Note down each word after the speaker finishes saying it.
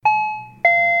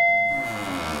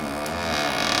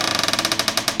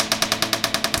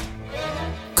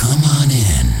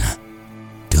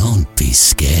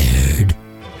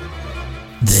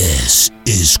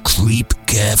Creep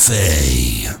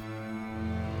Cafe.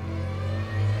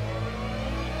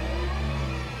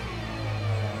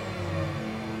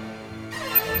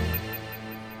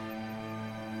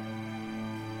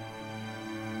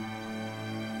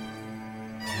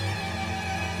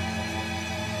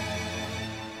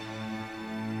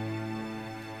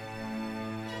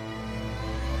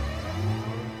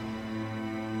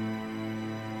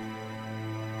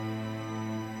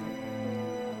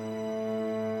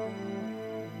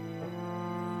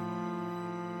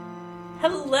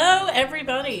 Hello,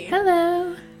 everybody.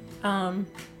 Hello.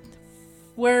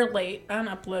 We're late on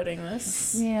uploading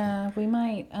this. Yeah, we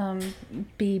might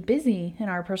be busy in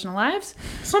our personal lives.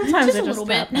 Sometimes it a just little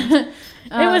bit. happens.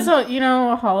 It was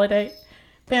a holiday.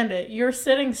 Bandit, you're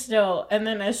sitting still, and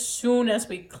then as soon as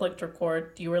we clicked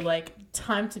record, you were like,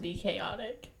 time to be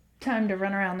chaotic. Time to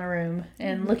run around the room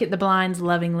and look at the blinds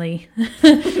lovingly.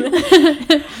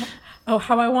 Oh,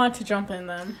 how I want to jump in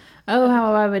them. Oh,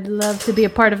 how I would love to be a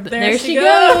part of the... There she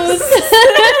goes.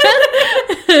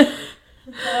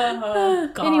 Oh,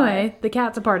 God. Anyway, the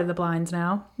cat's a part of the blinds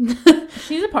now.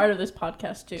 She's a part of this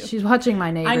podcast, too. She's watching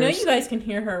my neighbors. I know you guys can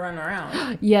hear her run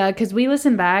around. Yeah, because we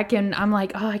listen back, and I'm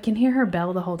like, I can hear her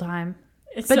bell the whole time.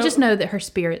 Just know that her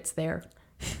spirit's there.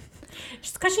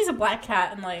 Just because she's a black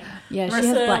cat, and yeah, Marissa she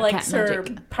has black likes cat her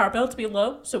magic. Power bill to be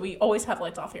low, so we always have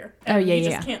lights off here. And you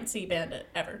just can't see Bandit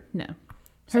ever. No.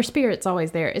 Her spirit's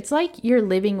always there. It's like you're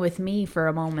living with me for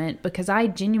a moment because I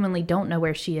genuinely don't know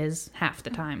where she is half the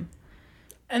time.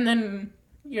 And then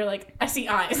you're like, I see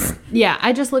eyes. Yeah,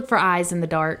 I just look for eyes in the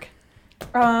dark.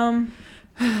 News?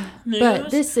 But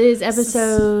this is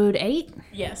episode 8.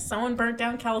 Yes, someone burnt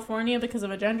down California because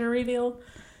of a gender reveal.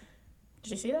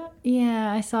 Did you see that?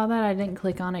 Yeah, I saw that. I didn't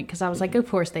click on it because I was like, of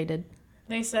course they did.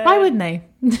 They said... Why wouldn't they?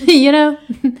 You know?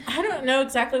 I don't know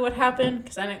exactly what happened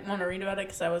because I didn't want to read about it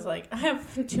because I was like, I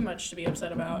have too much to be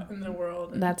upset about in the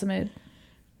world. That's a mood.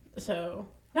 So,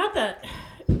 not that...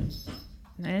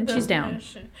 And she's down.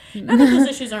 Not that those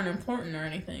issues aren't important or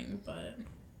anything, but...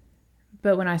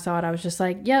 But when I saw it, I was just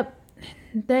like, yep,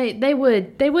 they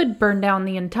would burn down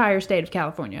the entire state of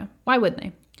California. Why wouldn't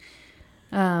they?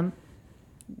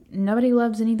 Nobody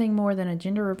loves anything more than a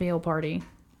gender reveal party.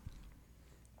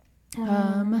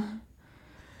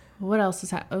 What else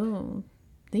is happening? Oh,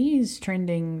 these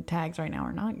trending tags right now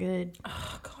are not good.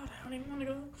 Oh, God, I don't even want to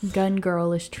go. Gun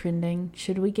girl is trending.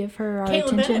 Should we give her our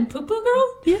Caitlin attention? Bennett, poo-poo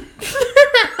girl? Yeah.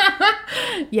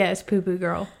 Yes, poo-poo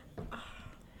girl.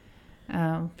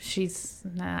 She's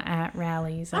at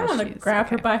rallies. I want to grab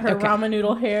her by her ramen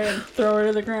noodle hair and throw her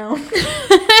to the ground.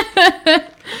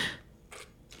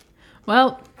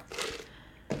 Well,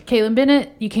 Caitlin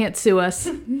Bennett, you can't sue us.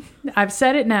 I've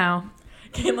said it now.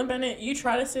 Caitlin Bennett, you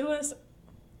try to sue us?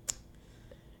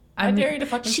 I dare you to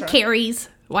fucking She try. carries.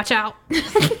 Watch out.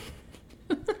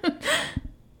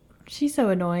 She's so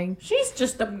annoying. She's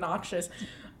just obnoxious.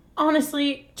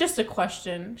 Honestly, just a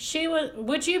question.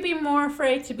 Would you be more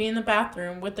afraid to be in the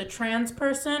bathroom with a trans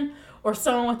person or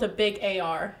someone with a big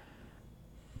AR?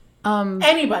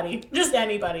 Anybody. Just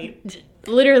anybody.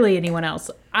 Literally anyone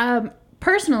else.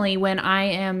 Personally, when I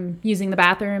am using the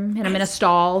bathroom and I'm in a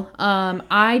stall,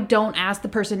 I don't ask the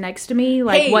person next to me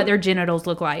what their genitals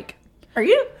look like. Are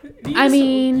you?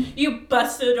 You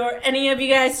busted or any of you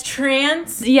guys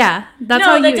trans? Yeah, that's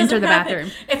how you enter the bathroom.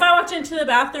 If I walked into the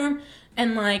bathroom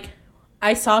and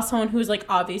I saw someone who's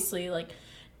obviously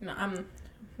I'm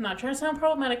not trying to sound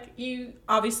problematic. You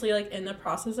obviously in the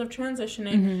process of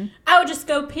transitioning. Mm-hmm. I would just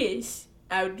go piss.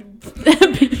 I would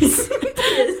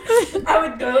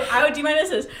I would do my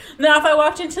business. Now, if I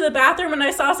walked into the bathroom and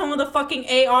I saw someone with a fucking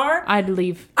AR, I'd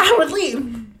leave. I would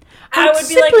leave. I would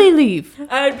simply leave.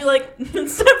 I would be like,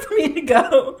 it's time for me to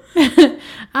go.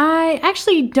 I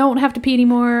actually don't have to pee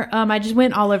anymore. I just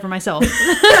went all over myself.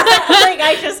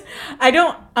 I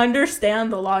don't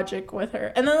understand the logic with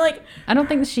her. And then I don't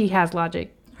think she has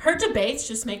logic. Her debates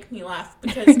just make me laugh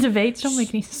because debates don't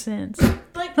make any sense.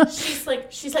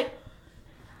 She's like,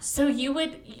 so you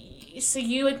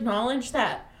acknowledge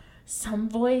that some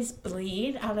boys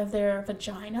bleed out of their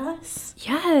vaginas?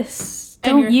 Yes.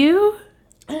 Don't you?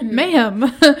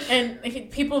 Ma'am. And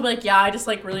people will be like, yeah, I just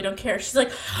really don't care. She's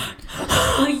like,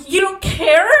 you don't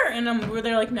care? And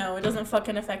they're like, no, it doesn't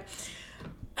fucking affect.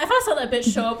 If I saw that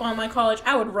bitch show up on my college,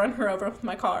 I would run her over with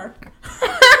my car.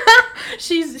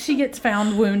 She gets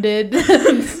found wounded.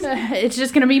 It's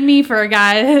just gonna be me for a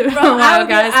guy.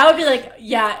 I would be like,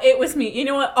 yeah, it was me. You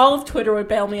know what? All of Twitter would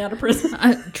bail me out of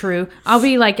prison. True. I'll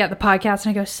be at the podcast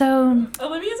and I go, so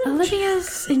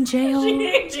Olivia's in jail.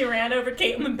 She ran over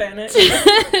Caitlin Bennett.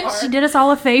 She did us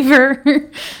all a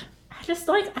favor. just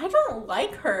like, I don't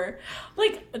like her.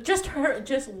 Like, just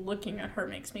looking at her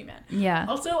makes me mad. Yeah.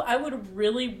 Also, I would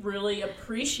really, really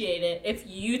appreciate it if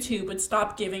YouTube would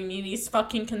stop giving me these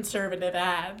fucking conservative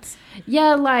ads.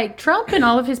 Yeah, like, Trump and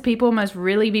all of his people must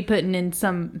really be putting in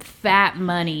some fat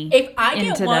money. If I get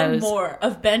into one those. more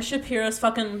of Ben Shapiro's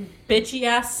fucking bitchy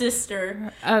ass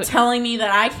sister telling me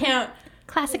that I can't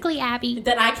Classically Abby.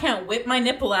 that I can't whip my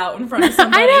nipple out in front of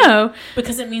somebody I know.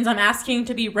 because it means I'm asking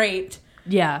to be raped,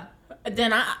 Yeah.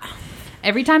 then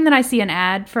Every time that I see an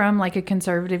ad from like a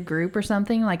conservative group or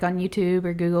something, like on YouTube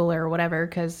or Google or whatever,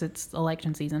 because it's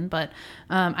election season, but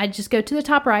I just go to the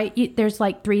top right. There's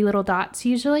like 3 little dots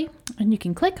usually, and you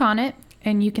can click on it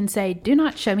and you can say, do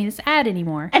not show me this ad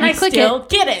anymore. and you I still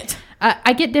get it.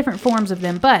 I get different forms of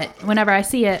them, but whenever I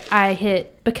see it, I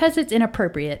hit because it's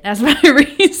inappropriate as my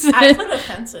reason. I put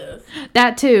offensive.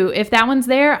 That too. If that one's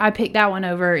there, I pick that one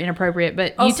over inappropriate.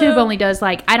 But Also, YouTube only does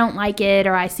like, I don't like it,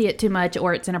 or I see it too much,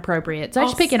 or it's inappropriate. So I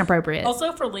just pick inappropriate.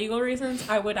 Also, for legal reasons,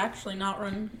 I would actually not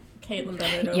run Caitlin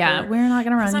Bennett over. Yeah, we're not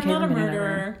going to run I'm not a Caitlin Bennett over.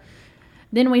 murderer.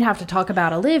 Then we'd have to talk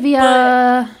about Olivia.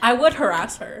 But I would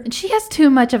harass her. And she has too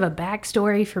much of a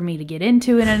backstory for me to get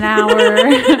into in an hour.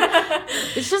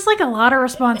 It's just like a lot of It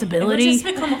responsibility. would just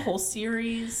become a whole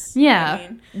series. Yeah. I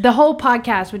mean, The whole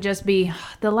podcast would just be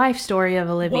the life story of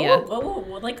Olivia.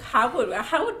 whoa. Like, how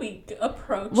would we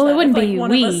approach Well, that? it wouldn't if, be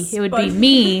one of we. us It would be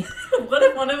me. What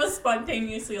if one of us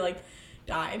spontaneously, like,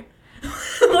 died?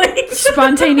 Like,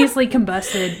 Spontaneously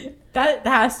combusted. that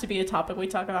has to be a topic we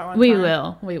talk about one We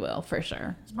time. will, for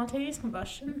sure. Spontaneous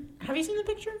combustion. Have you seen the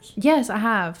pictures? Yes, I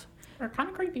have. They're kind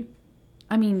of creepy.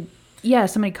 I mean, yeah,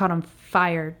 somebody caught on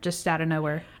fire just out of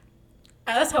nowhere.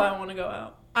 That's how I want to go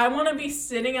out. I want to be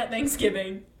sitting at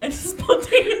Thanksgiving and just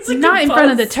spontaneously Not in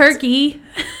front of the combust. turkey.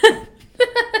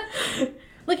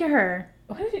 Look at her.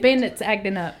 Bandit's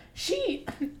acting up.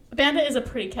 Bandit is a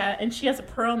pretty cat, and she has a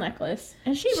pearl necklace,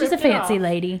 and She's ripped a it fancy off.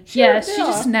 lady. She Yeah, ripped it she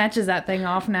just off. snatches that thing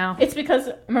off now. It's because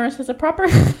Marissa's a proper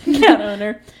cat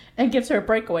owner and gives her a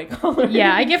breakaway collar.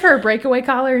 Yeah, I give her a breakaway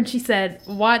collar, and she said,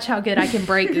 watch how good I can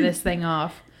break this thing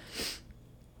off.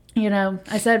 You know,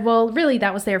 I said, well, really,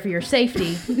 that was there for your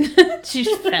safety. She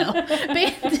just fell.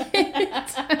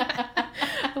 Bandit.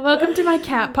 Welcome to my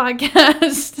cat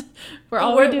podcast. Where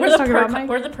all we do is talk about my...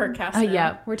 We're the Percast.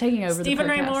 yeah, we're taking over Stephen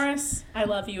the Ray podcast. Morris, I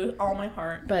love you with all my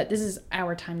heart. But this is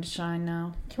our time to shine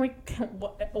now.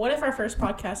 What if our first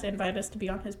podcast invited us to be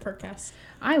on his Percast?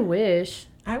 I wish.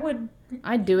 I would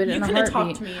I'd do it You in a could've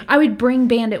heartbeat. talked to me. I would bring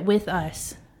Bandit with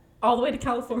us. all the way to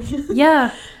California.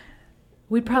 Yeah.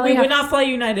 We'd probably We have... would not fly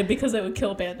United because it would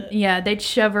kill Bandit. Yeah, they'd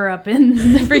shove her up in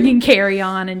the freaking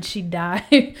carry-on and she'd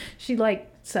die. She'd like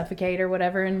suffocate or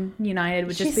whatever, and United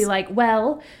would just be like,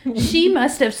 well, she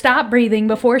must have stopped breathing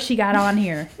before she got on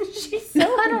here. She's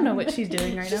No, I don't know what she's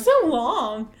doing right now. She's so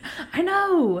long. I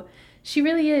know. She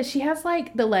really is. She has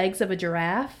like the legs of a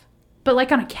giraffe, but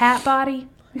like on a cat body.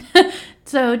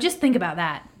 So just think about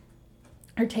that.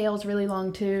 Her tail's really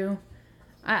long too.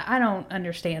 I don't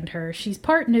understand her. She's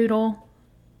part noodle.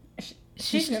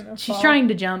 She's gonna fall. trying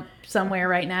to jump somewhere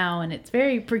right now, and it's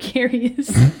very precarious.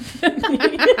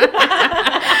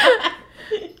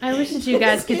 I wish that you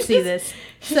guys could see this.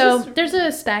 So there's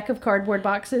a stack of cardboard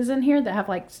boxes in here that have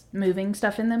like moving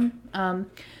stuff in them.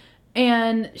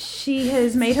 And she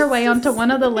has made her way onto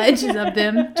one of the ledges of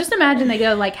them. Just imagine they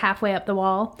go like halfway up the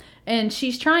wall. And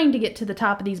she's trying to get to the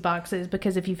top of these boxes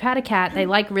because if you've had a cat, they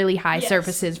like really high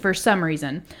surfaces for some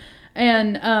reason.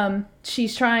 And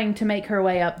she's trying to make her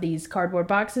way up these cardboard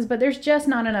boxes, but there's just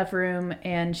not enough room.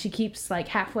 And she keeps like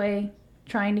halfway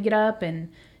trying to get up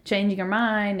and changing her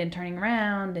mind and turning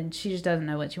around. And she just doesn't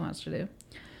know what she wants to do.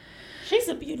 She's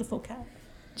a beautiful cat.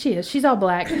 She is. She's all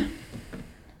black.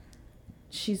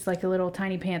 She's like a little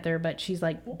tiny panther, but she's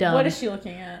like dumb. What is she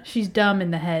looking at? She's dumb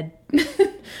in the head.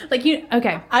 Like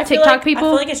okay. I feel TikTok like, people. I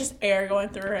feel like it's just air going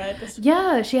through her head. Just,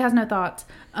 Yeah, she has no thoughts.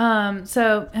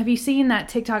 So have you seen that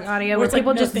TikTok audio where it's like,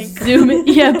 people no just think. zoom in?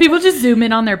 Yeah, people just zoom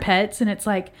in on their pets, and it's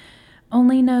like,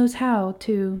 only knows how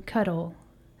to cuddle,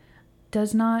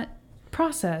 does not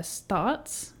process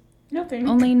thoughts, no thing.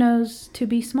 only knows to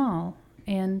be small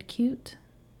and cute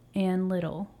and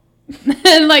little.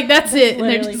 And like that's it. And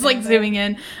they're literally just like Bandit. zooming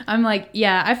in. I'm like,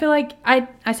 yeah, I feel like I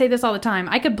say this all the time.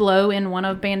 I could blow in one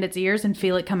of Bandit's ears and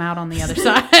feel it come out on the other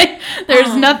side.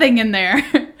 There's nothing in there.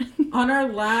 On our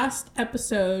last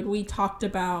episode, we talked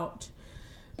about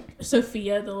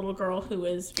Sophia, the little girl who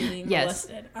is being Yes.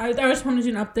 molested. I just wanted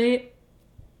to do an update.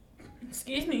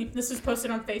 Excuse me. This was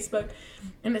posted on Facebook,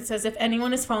 and it says, if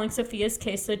anyone is following Sophia's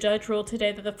case, the judge ruled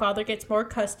today that the father gets more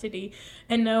custody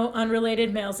and no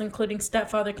unrelated males, including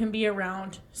stepfather, can be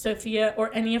around Sophia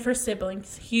or any of her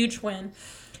siblings. Huge win.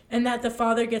 and that the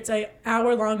father gets a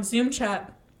hour-long Zoom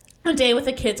chat a day with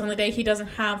the kids on the day he doesn't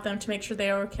have them to make sure they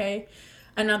are okay.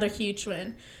 Another huge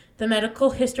win. The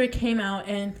medical history came out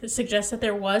and suggests that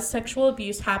there was sexual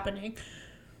abuse happening.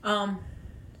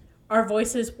 Our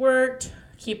voices worked.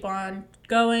 Keep on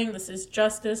going. This is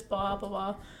justice. Blah blah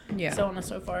blah. Yeah. So on and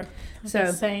so forth.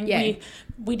 So saying yay.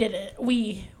 we did it.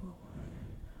 We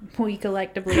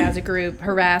collectively as a group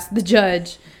harassed the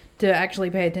judge to actually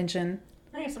pay attention.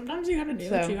 Hey, sometimes you gotta do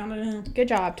what you gotta do. Good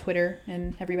job, Twitter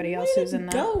and everybody else who's in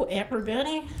that. Go,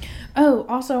 everybody. Oh,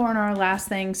 also on our last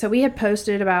thing, so we had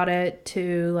posted about it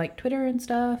to like Twitter and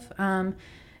stuff.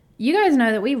 You guys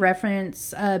know that we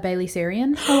reference Bailey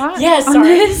Sarian a lot. Yes, on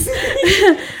sorry. this,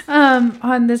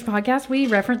 on this podcast. We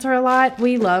reference her a lot.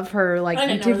 We love her like I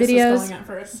didn't YouTube know this videos. was going at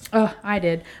first. Oh, I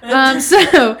did.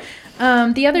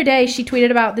 The other day she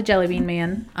tweeted about the Jelly Bean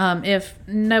Man. If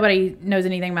nobody knows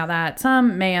anything about that,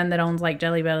 some man that owns like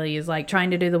Jelly Belly is like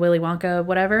trying to do the Willy Wonka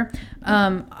whatever.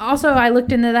 Also, I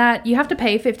looked into that. You have to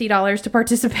pay $50 to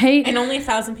participate, And only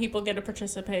 1,000 people get to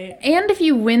participate. and if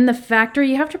you win the factory,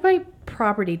 you have to pay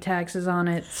property taxes on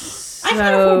it. So, I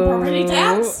can't afford property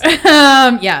tax.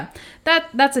 Yeah,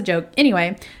 that's a joke.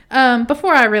 Anyway,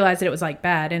 before I realized that it was like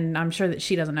bad, and I'm sure that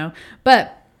she doesn't know,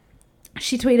 but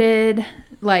she tweeted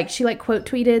she quote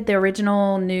tweeted the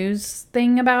original news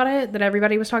thing about it that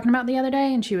everybody was talking about the other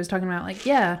day, and she was talking about like,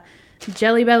 yeah,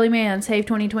 Jelly Belly Man save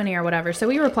 2020 or whatever. So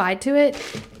we replied to it,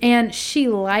 and she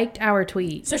liked our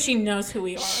tweet. So she knows who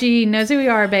we are. She knows who we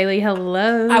are, Bailey.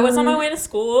 Hello. I was on my way to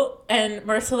school, and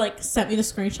Marissa like sent me the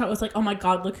screenshot. Was like, "Oh my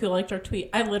god, look who liked our tweet!"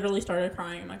 I literally started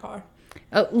crying in my car.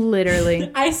 Oh,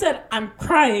 literally. I said, "I'm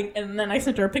crying," and then I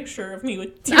sent her a picture of me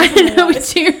with tears. I in my know, eyes. with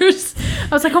tears.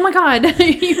 I was like, oh my god, are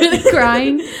you really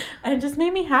crying? And it just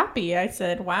made me happy. I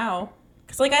said, "Wow,"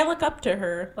 because like I look up to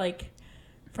her. Like,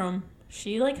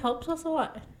 she like helps us a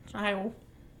lot.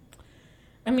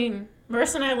 I mean,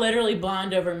 Marissa and I literally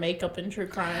bond over makeup and true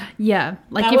crime. Yeah,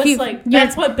 like That if was you like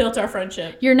that's what built our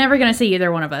friendship. you're never gonna see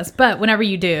either one of us, but whenever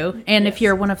you do, and if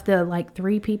you're one of the like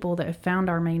 3 people that have found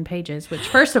our main pages, which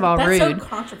first of all, That's rude. so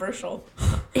controversial.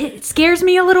 It scares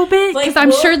me a little bit because Like, I'm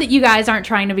well- sure that you guys aren't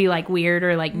trying to be like weird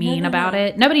or like mean no, about no.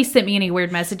 it. Nobody sent me any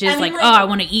weird messages I mean, like, oh, I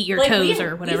want to eat your toes we,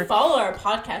 or whatever. We follow our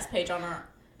podcast page on our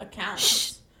account.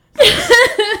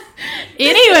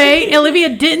 Anyway,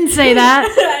 Olivia didn't say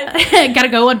that. Gotta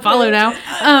go unfollow now.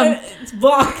 It's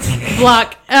blocked.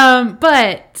 Block.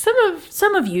 But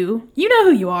some of you know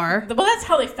who you are. Well, that's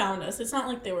how they found us. It's not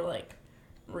like they were like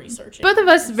researching. Both of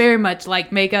us very much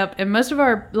like makeup, and most of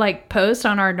our like posts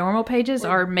on our normal pages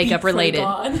are makeup related.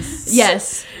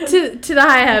 Yes, to the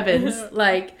high heavens,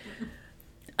 like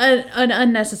an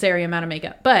unnecessary amount of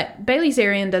makeup. But Bailey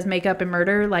Sarian does makeup and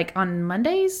murder like on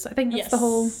Mondays. I think that's the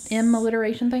whole M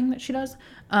alliteration thing that she does.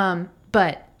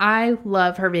 But I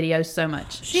love her videos so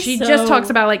much. She just talks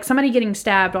about like somebody getting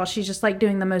stabbed while she's just like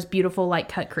doing the most beautiful like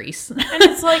cut crease. And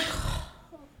it's like,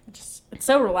 it's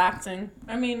so relaxing.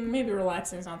 I mean, maybe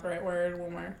relaxing is not the right word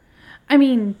when we're. I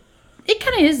mean, it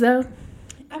kind of is though.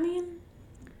 I mean,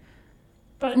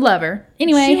 but Love her.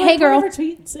 Anyway, she hey liked one girl. of our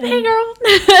tweets, and Hey girl.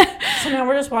 So now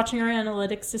we're just watching our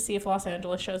analytics to see if Los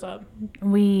Angeles shows up.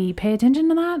 We pay attention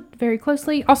to that very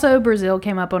closely. Also, Brazil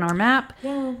came up on our map.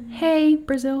 Yeah. Hey,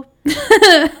 Brazil. We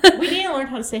need to learn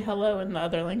how to say hello in the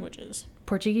other languages.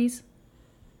 Portuguese.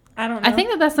 I don't know. I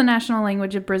think that's the national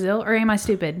language of Brazil, or am I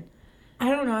stupid? I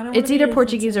don't know. I don't. It's either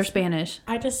Portuguese or Spanish.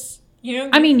 I just, you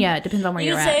know. I mean, yeah, it depends on where you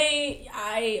you're can at. say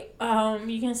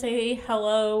you can say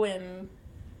hello in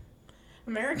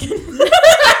American.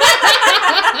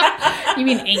 You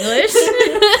mean English?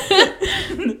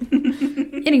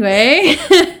 Anyway,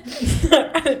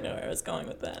 I didn't know where I was going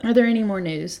with that. are there any more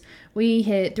news? We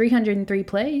hit 303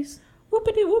 plays.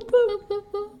 Whoopity whoop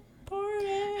whoop.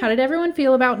 Party. How did everyone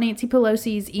feel about Nancy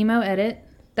Pelosi's emo edit?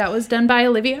 That was done by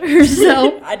Olivia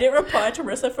herself. I didn't reply to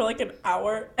Marissa for like an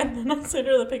hour, and then I sent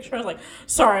her the picture. I was like,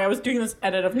 "Sorry, I was doing this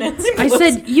edit of Nancy Pelosi." I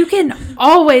said, you can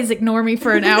always ignore me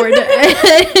for an hour to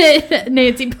edit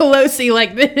Nancy Pelosi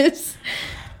like this.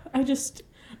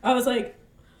 I was like,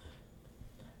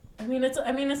 I mean,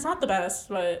 it's not the best,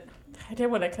 but I did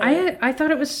what I could. I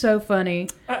thought it was so funny.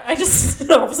 I just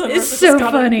all of a sudden It's Marissa so just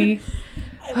got funny.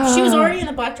 She was already in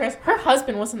the black dress. Her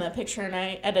husband was in that picture, and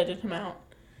I edited him out.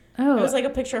 Oh, It was like a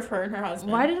picture of her and her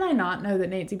husband. why did I not know that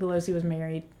Nancy Pelosi was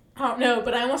married? I don't know,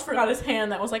 but I almost forgot his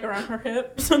hand that was like around her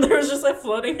hip. So there was just a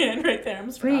floating hand right there. I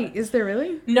almost forgot Wait, it. is there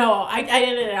really? No, I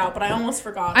edited it out, but I almost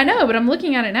forgot. I know, but I'm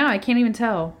looking at it now. I can't even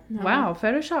tell. No. Wow,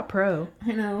 Photoshop Pro.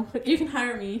 I know. You can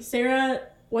hire me. Sarah,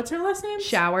 what's her last name?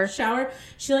 Shower. Shower.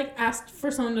 She like asked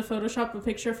for someone to Photoshop a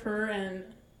picture of her and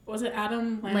was it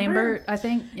Adam Lambert, I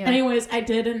think. Yeah. Anyways, I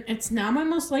did, and it's now my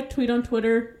most liked tweet on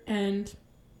Twitter, and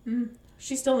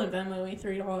she's still in Venmo me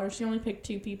 $3. She only picked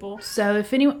 2 people. So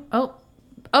if anyone...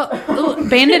 Oh,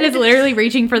 Bandit is literally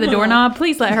reaching for the doorknob.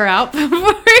 Please let her out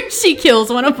before she kills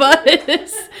one of us.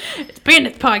 It's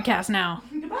Bandit's podcast now.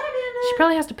 Goodbye, Bandit. She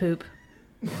probably has to poop.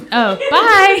 Oh,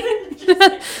 bye.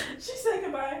 She said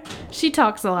goodbye. She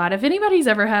talks a lot. If anybody's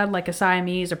ever had like a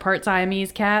Siamese or part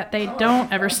Siamese cat, they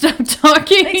don't ever stop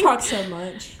talking. They talk so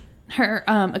much. Her,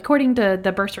 according to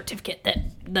the birth certificate that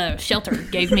the shelter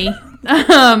gave me,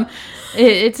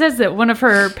 it says that one of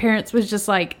her parents was just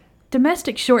like,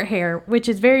 domestic short hair, which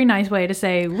is a very nice way to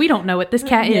say we don't know what this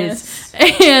cat is.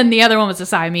 And the other one was a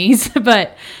Siamese.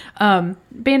 But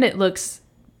Bandit looks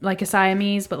like a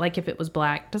Siamese, but like if it was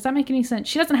black. Does that make any sense?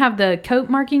 She doesn't have the coat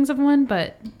markings of one,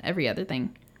 but every other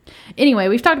thing. Anyway,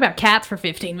 we've talked about cats for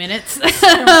 15 minutes.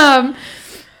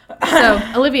 So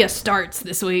Olivia starts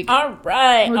this week. All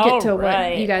right. We'll get to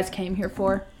what you guys came here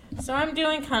for. So I'm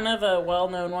doing kind of a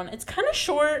well-known one. It's kind of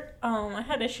short. I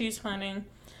had issues finding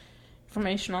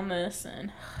information on this,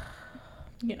 and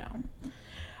you know.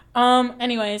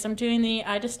 Anyways, I'm doing the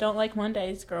I Just Don't Like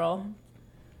Mondays girl.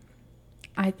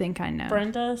 I think I know.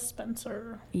 Brenda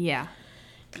Spencer. Yeah.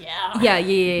 Yeah.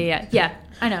 Yeah.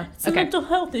 I know. Some mental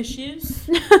health issues.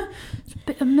 It's a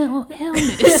bit of mental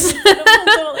illness.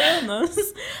 Mental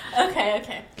illness.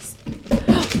 Okay.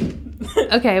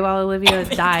 Okay, while Olivia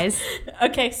dies.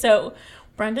 Okay, so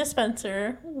Brenda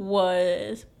Spencer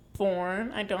was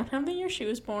born. I don't have the year she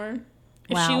was born.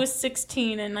 Wow. She was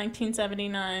 16 in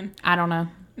 1979. I don't know.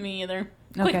 Me either.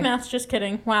 Okay. Quick math, just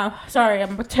kidding. Wow. Sorry,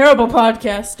 I'm a terrible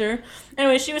podcaster.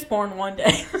 Anyway, she was born one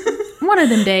day. One of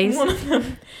them days. One of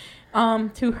them.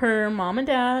 To her mom and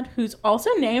dad, whose also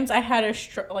names I had a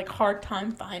hard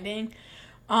time finding.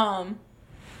 Let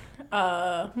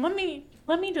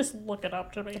me just look it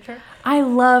up to make sure. I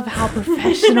love how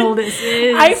professional this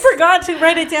is. I forgot to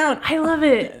write it down. I love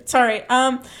it. Sorry.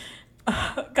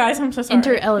 Guys, I'm so sorry.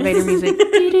 Enter elevator music.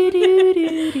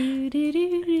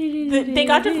 They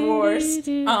got divorced.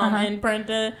 And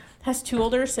Brenda has 2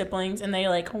 older siblings, and they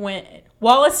went.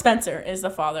 Wallace Spencer is the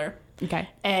father. Okay.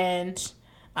 And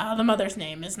the mother's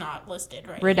name is not listed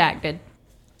right. Redacted.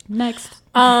 Next.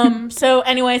 So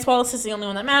anyways, Wallace is the only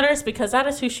one that matters because that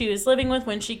is who she was living with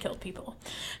when she killed people.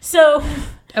 So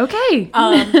okay.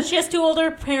 She has 2 older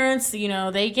parents,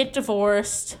 they get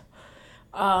divorced.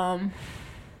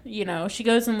 She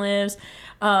goes and lives.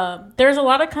 There's a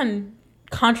lot of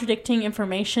contradicting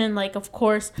information. Of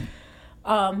course,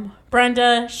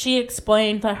 Brenda, she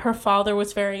explained that her father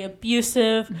was very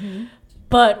abusive,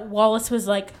 but Wallace was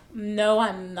like, no,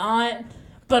 I'm not.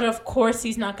 But of course,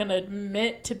 he's not going to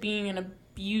admit to being an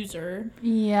abuser.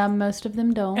 Yeah, most of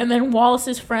them don't. And then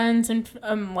Wallace's friends and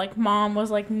mom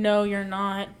was like, no, you're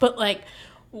not. But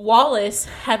Wallace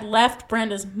had left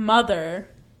Brenda's mother.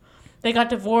 They got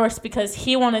divorced because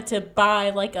he wanted to buy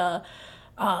I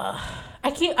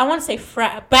want to say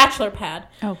bachelor pad.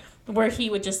 Oh. Where he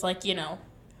would just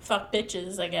fuck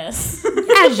bitches, I guess.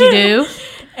 As you do.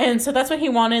 And so that's what he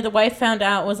wanted. The wife found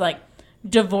out, was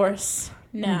divorce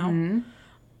now. Mm-hmm.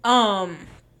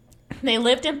 They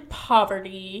lived in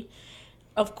poverty,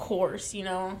 of course,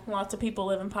 lots of people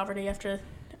live in poverty after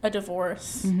a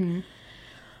divorce.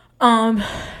 Mm-hmm.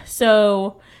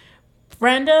 So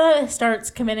Brenda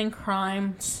starts committing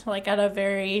crimes at a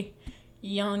very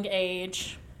young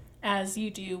age, as you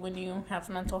do when you have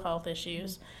mental health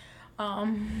issues.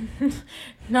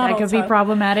 That could be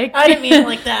problematic. I didn't mean it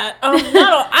like that.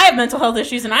 I have mental health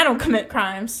issues and I don't commit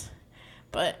crimes.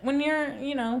 But when you're,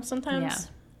 sometimes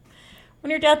when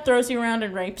your dad throws you around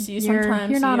and rapes you, sometimes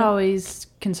you're not always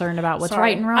concerned about what's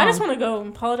right and wrong. I just want to go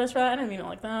apologize for that. I didn't mean it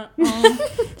like that.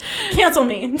 Cancel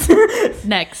me.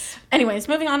 Next. Anyways,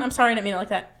 moving on. I'm sorry, I didn't mean it like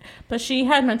that. But she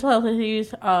had mental health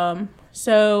issues.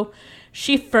 So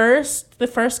the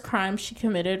first crime she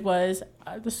committed was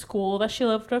the school that she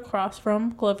lived across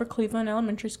from, Glover Cleveland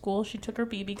Elementary School. She took her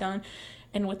BB gun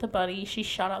and with a buddy, she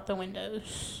shot out the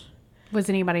windows. Was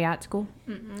anybody at school?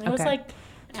 It was at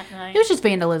night. It was just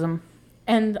vandalism.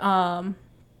 And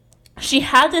she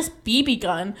had this BB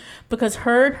gun because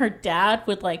her and her dad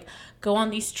would go on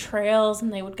these trails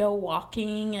and they would go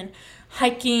walking and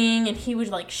hiking and he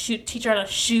would teach her how to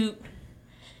shoot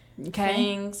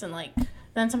things and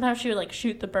then sometimes she would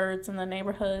shoot the birds in the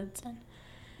neighborhoods and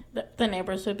the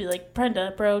neighbors would be like,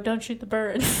 Brenda, bro, don't shoot the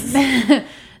birds.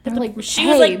 They're like, She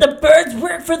was like, the birds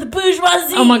work for the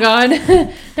bourgeoisie. oh my god,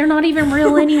 they're not even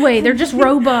real anyway. They're just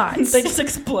robots. They just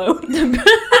explode.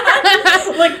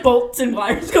 Like bolts and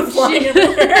wires go flying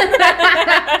everywhere.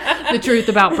 The truth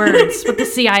about birds, what the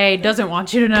CIA doesn't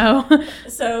want you to know.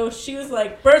 So she was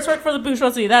like, birds work for the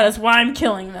bourgeoisie. That is why I'm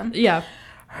killing them. Yeah.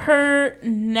 Her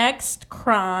next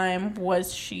crime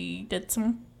was she did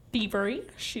some thievery.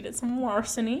 She did some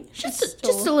larceny. Just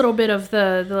a little bit of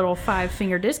the little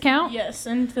 5-finger discount. Yes,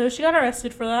 and so she got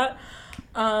arrested for that.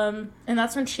 And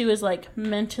that's when she was, like,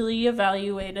 mentally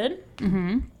evaluated.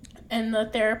 Mm-hmm. And the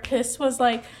therapist was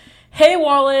like, hey,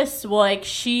 Wallace, like,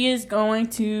 she is going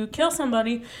to kill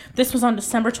somebody. This was on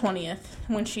December 20th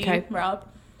when she robbed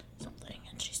something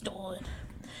and she stole it.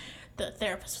 The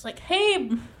therapist was like,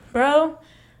 hey, bro,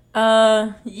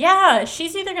 yeah,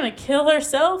 she's either going to kill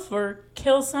herself or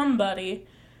kill somebody.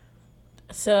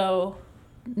 So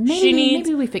she needs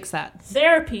maybe we fix that.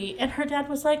 therapy. And her dad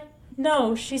was like,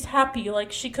 no, she's happy.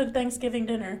 Like, she cooked Thanksgiving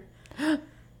dinner.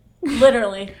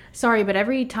 Literally. Sorry, but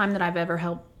every time that I've ever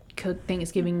helped cook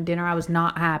Thanksgiving dinner, I was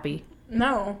not happy.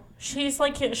 No. She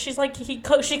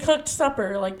cooked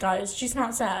supper. Like, guys, she's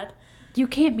not sad. You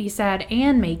can't be sad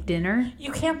and make dinner.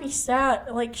 You can't be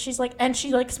sad. Like, she's like, and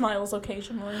she, like, smiles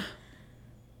occasionally.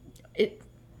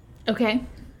 Okay.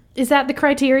 Is that the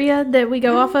criteria that we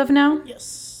go off of now?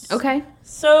 Yes. Okay.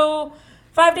 So,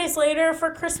 5 days later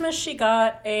for Christmas, she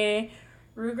got a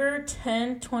Ruger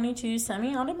 1022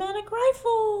 semi-automatic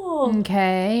rifle.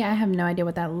 Okay. I have no idea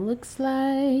what that looks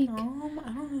like. I don't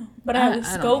know. But I have a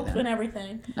scope and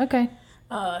everything. Okay.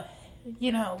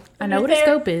 You know. I know what a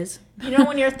scope is. You know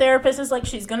when your therapist is like,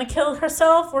 she's going to kill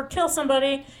herself or kill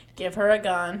somebody, give her a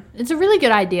gun. It's a really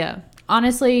good idea.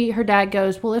 Honestly, her dad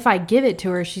goes, well, if I give it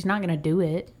to her, she's not going to do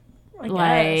it.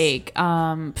 I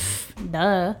guess.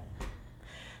 Duh.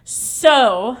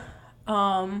 So,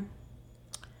 I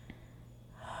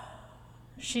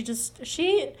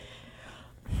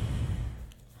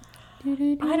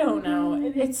don't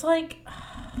know. It's like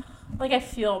I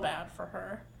feel bad for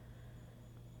her.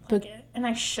 And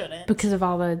I shouldn't. Because of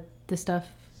all the stuff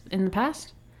in the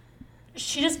past?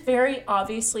 She just very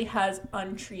obviously has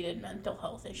untreated mental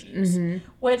health issues. Mm-hmm.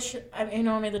 Which, I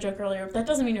know I made the joke earlier, but that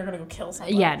doesn't mean you're going to go kill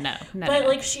somebody. Yeah, no. But,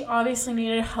 like, she obviously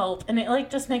needed help. And it, like,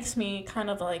 just makes me kind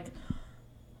of like,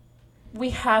 we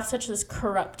have such this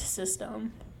corrupt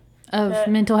system. Of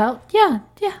mental health? Yeah,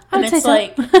 I would say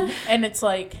so. And it's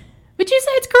like... Would you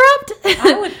say it's corrupt?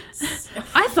 I would...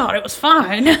 I thought it was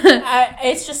fine.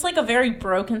 It's just, like, a very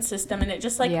broken system, and it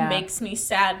just, like, makes me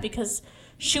sad because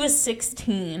she was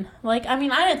 16. Like, I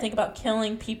mean, I didn't think about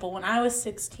killing people when I was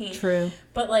 16. True.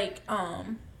 But, like,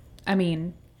 I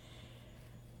mean...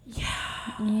 Yeah.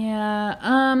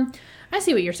 Yeah, I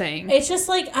see what you're saying. It's just,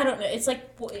 like, I don't know. It's,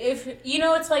 like, if... You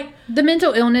know, it's, like... The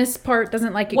mental illness part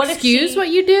doesn't, like, excuse what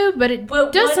you do, but it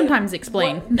does sometimes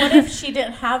explain. What if she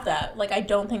didn't have that? Like, I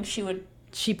don't think she would...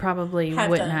 She probably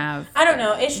wouldn't have. I don't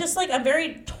know. It's just, like, I'm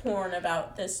very torn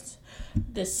about this...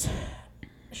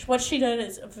 What she did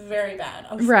is very bad.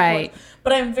 Right.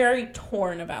 But I'm very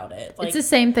torn about it. Like, it's the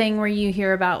same thing where you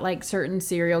hear about, like, certain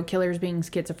serial killers being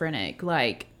schizophrenic.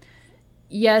 Like...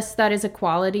 Yes, that is a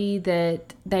quality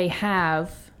that they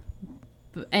have.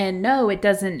 And no, it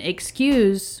doesn't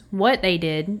excuse what they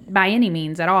did by any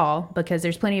means at all. Because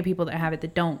there's plenty of people that have it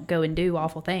that don't go and do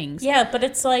awful things. Yeah, but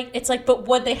it's like, but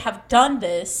would they have done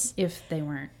this? If they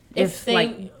weren't. If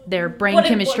like, their brain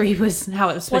chemistry was how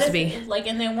it was supposed to be. Like,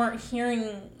 and they weren't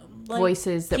hearing, like,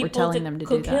 voices that were telling them to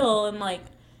do that. Kill and, like...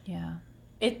 Yeah.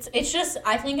 It's just,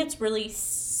 I think it's really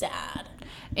sad.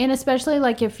 And especially,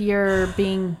 like, if you're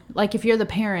the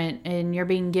parent and you're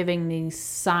being given these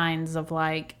signs of,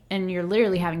 like, and you're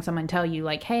literally having someone tell you,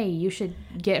 like, hey, you should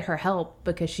get her help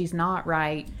because she's not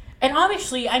right. And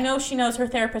obviously, I know she knows her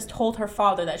therapist told her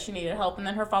father that she needed help, and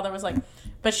then her father was like,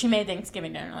 but she made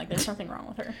Thanksgiving dinner. Like, there's something wrong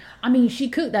with her. I mean, she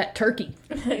cooked that turkey.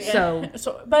 Yeah.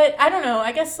 So, but I don't know.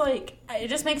 I guess, like, it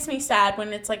just makes me sad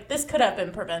when it's like, this could have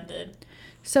been prevented.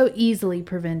 So easily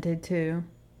prevented, too.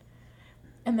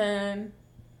 And then...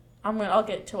 I'll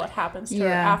get to what happens to her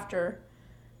after,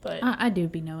 but I do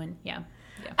be knowing, yeah.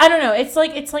 I don't know. It's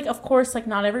like of course, like,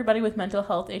 not everybody with mental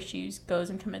health issues goes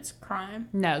and commits crime.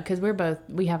 No, because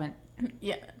we haven't.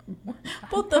 Yeah,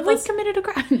 both of us committed a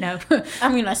crime. No,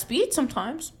 I mean, I speed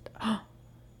sometimes. How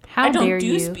I don't dare do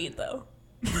you? Speed though.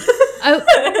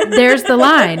 Oh, there's the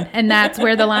line, and that's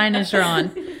where the line is drawn.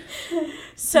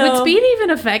 So, would speed even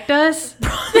affect us?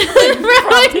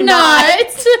 Probably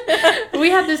not. We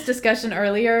had this discussion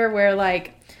earlier where,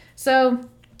 like, so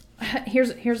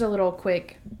here's a little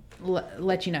quick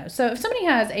let you know. So if somebody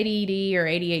has ADD or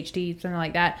ADHD, something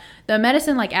like that, the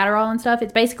medicine like Adderall and stuff,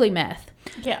 it's basically meth.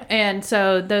 Yeah. And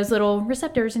so those little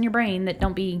receptors in your brain that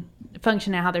don't be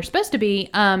functioning how they're supposed to be,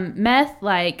 meth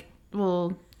like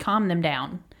will calm them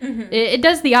down. Mm-hmm. It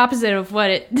does the opposite of what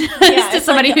it does to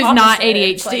somebody like who's not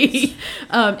ADHD.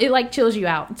 It like chills you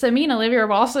out. So me and Olivia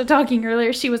were also talking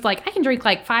earlier. She was like, I can drink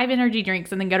like 5 energy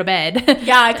drinks and then go to bed.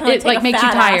 Yeah, I can it like makes you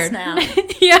tired now.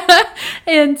 Yeah.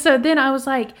 And so then I was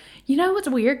like, you know what's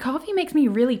weird? Coffee makes me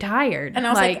really tired. And I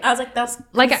was like, that's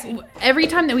like every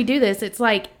time that we do this, it's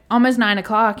like almost 9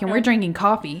 o'clock and we're drinking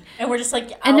coffee. And we're just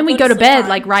like, and then we go to bed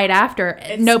like right after,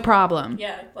 no problem.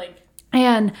 Yeah, like.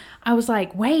 And I was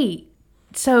like, wait.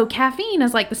 So caffeine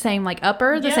is like the same, like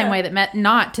the same way that meth,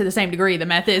 not to the same degree that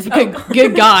meth is.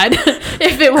 Good God,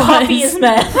 if it was. Coffee is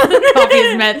meth. Coffee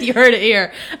is meth. You heard it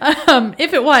here.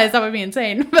 If it was, that would be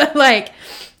insane. But like,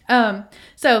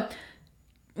 so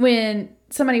when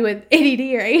somebody with ADD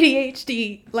or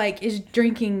ADHD like is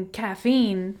drinking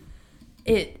caffeine,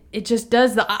 it just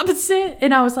does the opposite.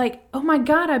 And I was like, oh my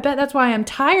God, I bet that's why I'm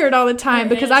tired all the time,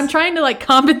 because I'm trying to like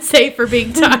compensate for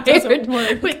being tired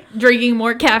with drinking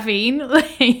more caffeine.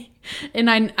 And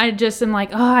I just am like,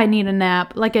 oh, I need a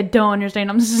nap. Like, I don't understand.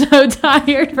 I'm so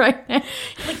tired right now.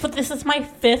 Like, but this is my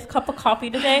 5th cup of coffee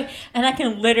today, and I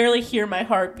can literally hear my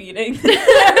heart beating.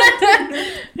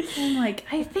 I'm like,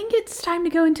 I think it's time to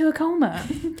go into a coma.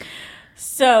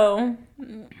 So...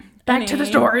 Back to the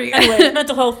story. Anyways,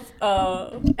 mental health.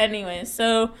 Anyways,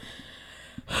 so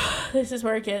this is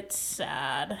where it gets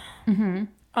sad. Mm-hmm.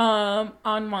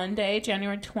 On Monday,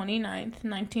 January 29th,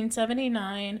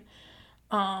 1979,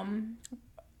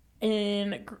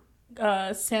 in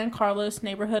San Carlos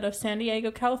neighborhood of San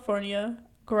Diego, California,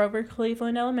 Grover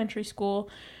Cleveland Elementary School,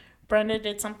 Brenda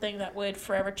did something that would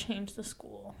forever change the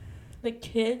school. The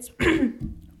kids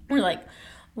were like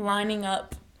lining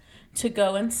up to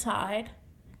go inside.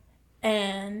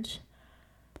 And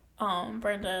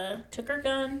Brenda took her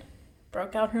gun,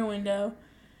 broke out her window,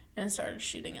 and started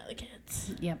shooting at the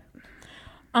kids. Yep.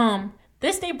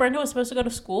 This day Brenda was supposed to go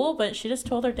to school, but she just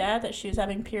told her dad that she was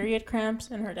having period cramps,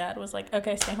 and her dad was like,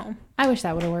 okay, stay home. I wish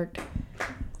that would have worked.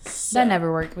 That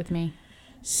never worked with me.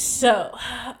 So,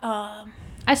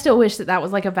 I still wish that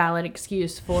was like a valid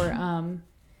excuse for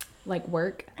like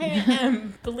work. I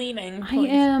am bleeding. I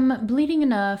am bleeding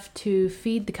enough to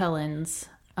feed the Cullens.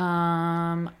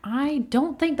 I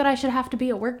don't think that I should have to be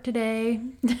at work today.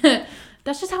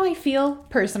 That's just how I feel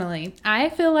personally. I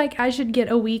feel like I should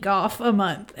get a week off a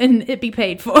month and it be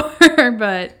paid for,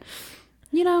 but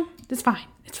you know, it's fine.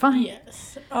 It's fine.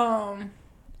 Yes.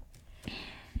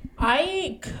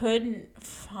 I couldn't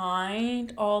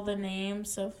find all the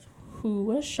names of who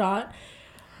was shot.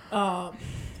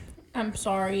 I'm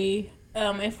sorry.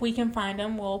 If we can find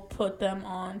them, we'll put them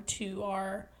onto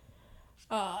our,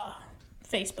 not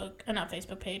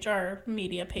Facebook page, our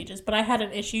media pages, but I had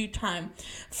an issue time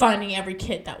finding every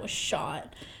kid that was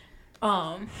shot.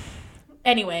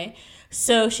 Anyway,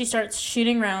 so she starts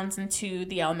shooting rounds into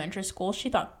the elementary school. She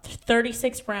thought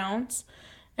 36 rounds,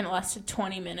 and it lasted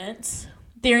 20 minutes.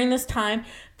 During this time,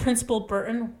 Principal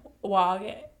Burton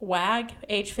Wag,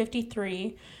 age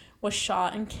 53, was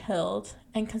shot and killed,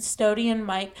 and custodian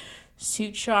Mike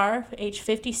Suchar, age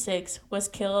 56, was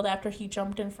killed after he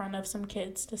jumped in front of some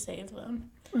kids to save them.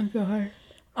 Oh, God.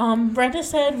 Brenda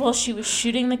said while she was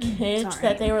shooting the kids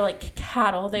that they were like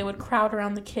cattle. They would crowd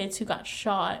around the kids who got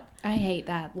shot. I hate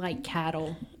that, like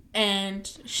cattle.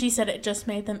 And she said it just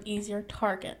made them easier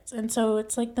targets. And so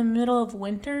it's like the middle of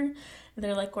winter.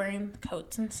 They're like wearing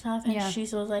coats and stuff. And she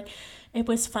was like, it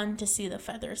was fun to see the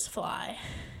feathers fly.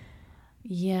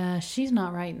 Yeah, she's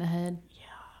not right in the head.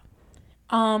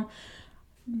 Yeah.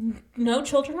 No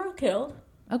children were killed.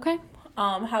 Okay.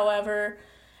 However,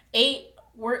 8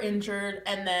 were injured,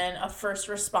 and then a first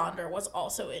responder was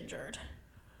also injured.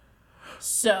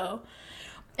 So,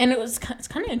 and it's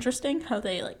kind of interesting how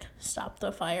they like stopped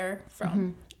the fire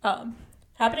from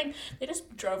happening. They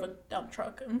just drove a dump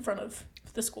truck in front of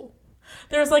the school.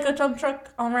 There was like a dump truck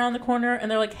around the corner, and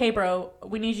they're like, "Hey, bro,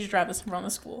 we need you to drive this in front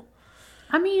of the school."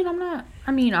 I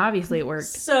mean, obviously it worked.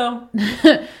 So,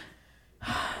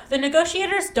 the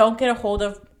negotiators don't get a hold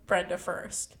of Brenda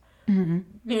first. Mm-hmm.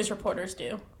 News reporters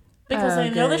do. Because they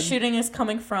know the shooting is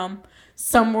coming from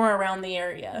somewhere around the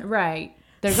area. Right.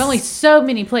 There's only so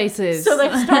many places. So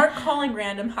they start calling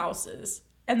random houses.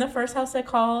 And the first house they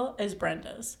call is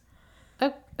Brenda's.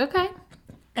 Oh, okay.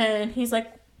 And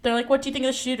they're like, what do you think of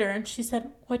the shooter? And she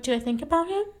said, what do I think about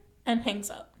him? And hangs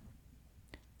up.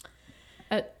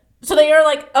 So they are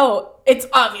like, oh, it's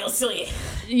obviously.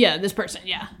 Yeah, this person,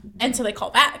 yeah. And so they call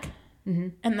back.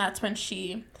 And that's when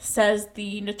she says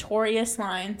the notorious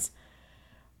lines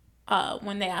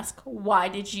when they ask, why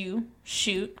did you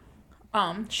shoot?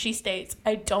 She states,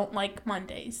 I don't like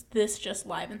Mondays. This just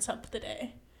livens up the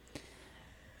day.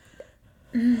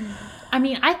 I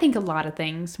mean, I think a lot of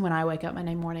things when I wake up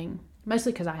Monday morning,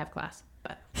 mostly because I have class.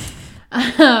 But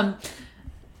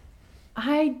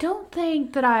I don't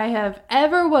think that I have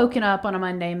ever woken up on a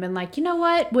Monday and been like, you know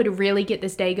what would really get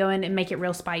this day going and make it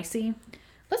real spicy?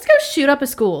 Let's go shoot up a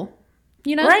school.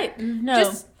 You know? Right. No.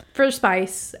 Just for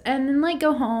spice. And then, like,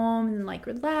 go home and, like,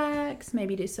 relax.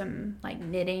 Maybe do some, like,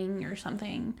 knitting or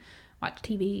something. Watch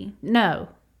TV. No.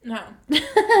 No.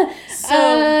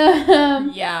 So,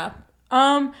 yeah.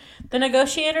 The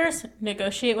negotiators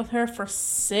negotiate with her for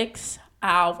 6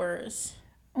 hours.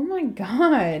 Oh, my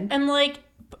God. And, like,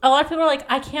 a lot of people are like,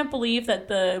 I can't believe that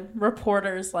the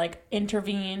reporters, like,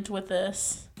 intervened with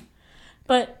this.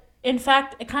 But in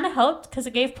fact, it kind of helped because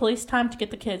it gave police time to get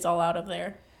the kids all out of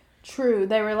there. True.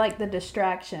 They were like the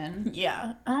distraction.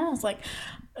 Yeah. I was like,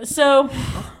 so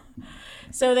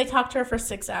they talked to her for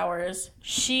 6 hours.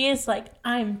 She is like,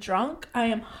 I'm drunk. I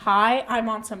am high. I'm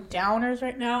on some downers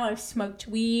right now. I've smoked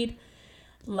weed.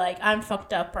 Like, I'm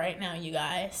fucked up right now, you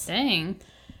guys. Dang.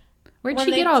 Where'd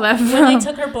she get all that from? When they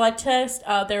took her blood test,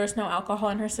 there was no alcohol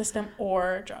in her system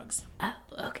or drugs. Oh,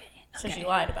 okay. So she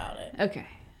lied about it. Okay.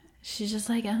 She's just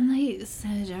like, I'm like so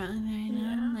drunk right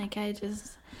now. Like, I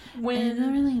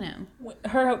don't really know.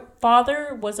 Her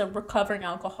father was a recovering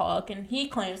alcoholic, and he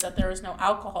claims that there was no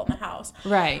alcohol in the house.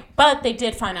 Right. But they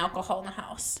did find alcohol in the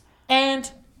house.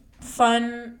 And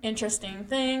fun, interesting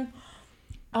thing,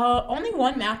 only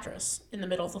one mattress in the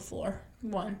middle of the floor.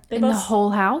 One. In the whole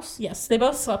house? Yes, they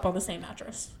both slept on the same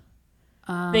mattress.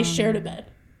 They shared a bed.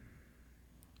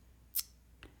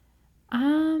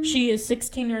 She is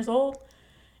 16 years old,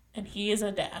 and he is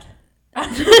a dad.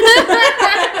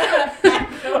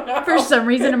 For some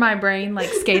reason in my brain, like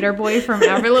Skater Boy from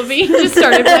Avril Lavigne just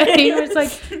started playing. It's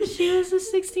like, she was a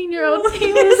 16-year-old,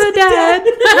 he was a dad.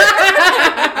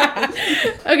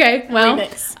 Okay, well,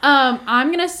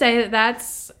 I'm gonna say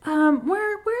that's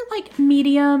we're like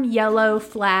medium yellow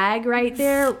flag right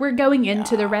there. We're going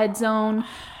into the red zone,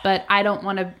 but I don't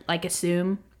want to like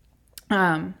assume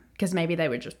because maybe they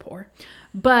were just poor.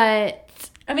 But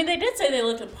I mean, they did say they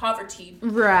lived in poverty,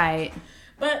 right?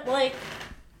 But like,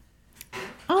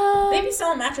 they be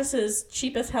selling mattresses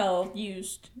cheap as hell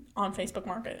used on Facebook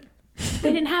Market.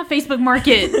 They didn't have Facebook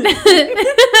Market.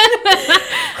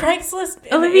 Craigslist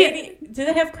in the 80s. Do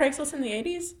they have Craigslist in the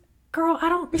 80s? Girl, I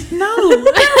don't know.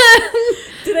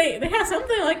 Do they have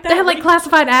something like that? They had like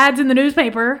classified ads in the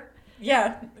newspaper.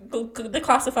 Yeah, the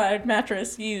classified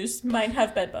mattress used might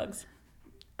have bed bugs.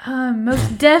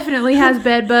 Most definitely has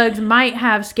bed bugs. Might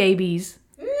have scabies.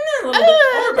 A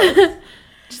little bit.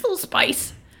 Just a little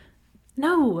spice.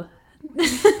 No.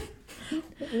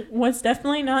 Was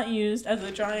definitely not used as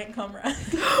a giant cum rag.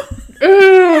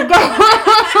 Ew, God.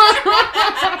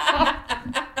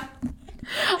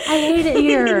 I hate it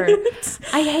here.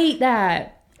 I hate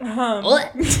that. I'm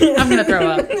gonna throw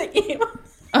up.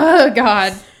 Oh,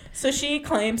 God. So she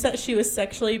claims that she was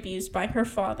sexually abused by her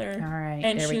father. All right,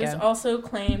 and she was also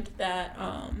claimed that,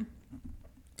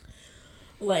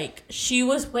 like, she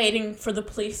was waiting for the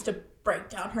police to break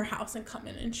down her house and come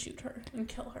in and shoot her and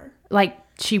kill her. Like,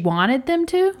 she wanted them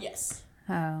to? Yes.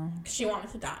 Oh. She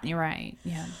wanted to die. You're right.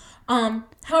 Yeah.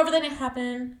 However, that didn't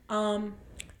happen.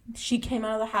 She came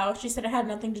out of the house. She said it had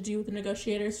nothing to do with the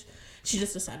negotiators. She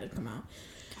just decided to come out.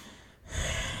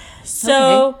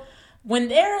 So, when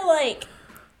they're, like,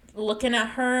 looking at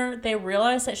her, they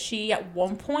realized that she, at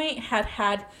one point,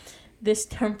 had this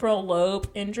temporal lobe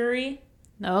injury.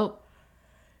 Nope.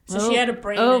 So she had a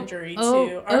brain injury,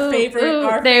 too. Our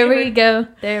favorite. There we go.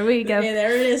 There we go. Yeah,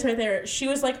 there it is right there. She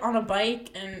was, like, on a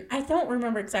bike, and I don't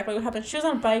remember exactly what happened. She was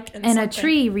on a bike, and a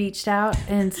tree reached out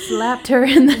and slapped her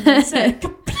in the head.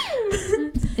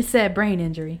 It said brain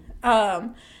injury.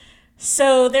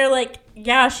 So they're like,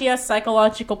 yeah, she has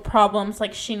psychological problems.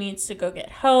 Like, she needs to go get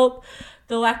help.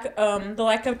 The lack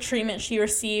of treatment she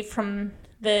received from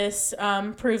this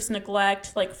proves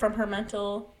neglect, like, from her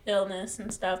mental illness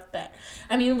and stuff. That,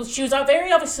 I mean, she was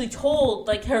very obviously told,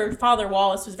 like, her father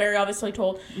Wallace was very obviously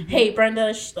told, hey,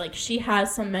 Brenda, she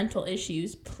has some mental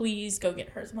issues. Please go get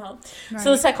her some help. Right.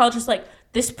 So the psychologist, like,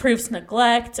 this proves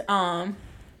neglect.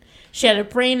 She had a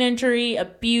brain injury,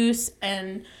 abuse,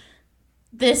 and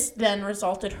this then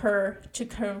resulted her to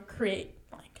create,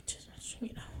 like, just,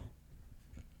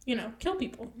 kill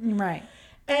people. Right.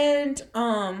 And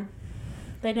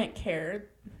they didn't care.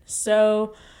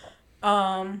 So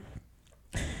her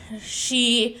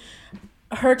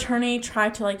attorney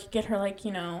tried to, like, get her, like,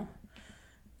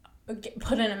 get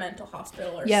put in a mental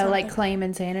hospital or Yeah, something. like claim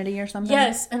insanity or something.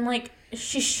 Yes, and like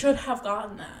she should have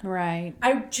gotten that. Right.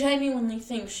 I genuinely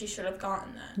think she should have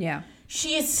gotten that. Yeah.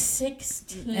 She is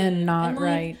 16 And not like,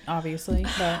 right, obviously.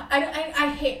 But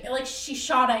I hate, like, she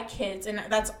shot at kids, and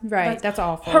that's right, that's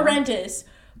awful. horrendous.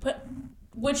 But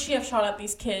would she have shot at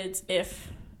these kids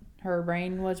if her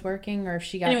brain was working, or if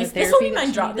she got anyways, the this will therapy be my that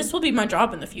she job. needed? This will be my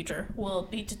job in the future. Will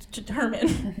be to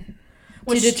determine.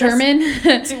 To determine?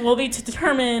 Will be to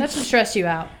determine. That's what stressed you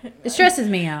out. It stresses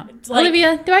me out. Like,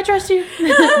 Olivia, do I trust you?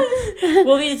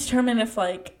 will be to determine if,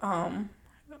 like, are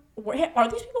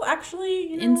these people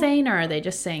actually, Insane, or are they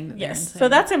just saying that they're Yes. insane? So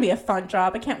that's going to be a fun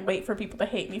job. I can't wait for people to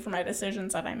hate me for my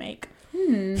decisions that I make.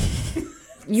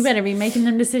 You better be making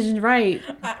them decisions right.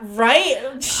 Right?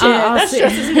 Shit, I'll that see.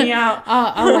 stresses me out.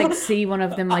 I'll like see one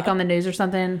of them like on the news or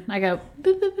something. I go,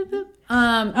 boop, boop, boop, boop.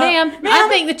 Ma'am, I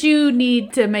think that you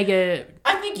need to make a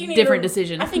I think you need different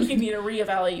decision. I think you need to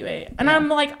reevaluate. And I'm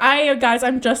like, guys,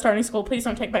 I'm just starting school. Please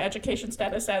don't take my education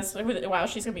status as, wow,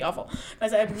 she's going to be awful.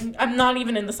 Guys, I'm not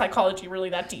even in the psychology really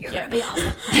that deep yet.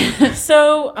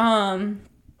 So,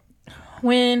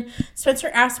 when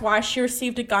Spencer asked why she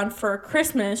received a gun for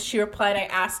Christmas, she replied, I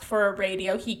asked for a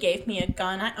radio. He gave me a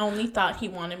gun. I only thought he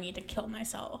wanted me to kill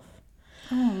myself.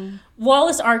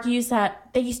 Wallace argues that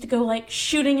they used to go, like,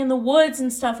 shooting in the woods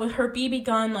and stuff with her BB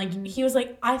gun. Like, he was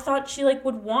like, I thought she, like,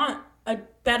 would want a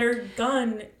better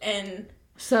gun. And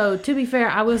So to be fair,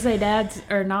 I will say dads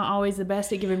are not always the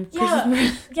best at giving Christmas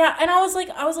presents. yeah. And I was like,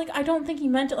 I don't think he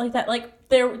meant it like that. Like,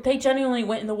 they genuinely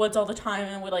went in the woods all the time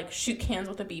and would, like, shoot cans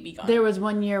with a BB gun. There was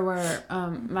one year where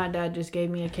my dad just gave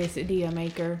me a quesadilla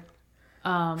maker.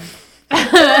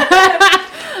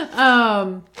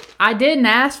 I didn't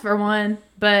ask for one,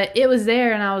 but it was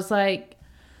there, and I was like,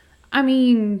 I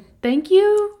mean, thank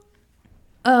you.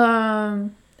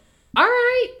 All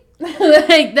right.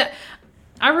 Like that.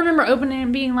 I remember opening it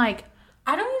and being like,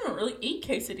 I don't even really eat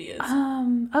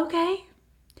quesadillas. okay.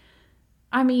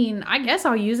 I mean, I guess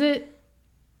I'll use it.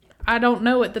 I don't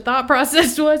know what the thought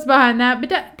process was behind that, but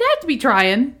that'd be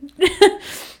trying.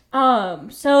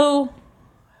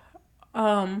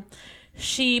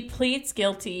 She pleads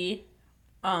guilty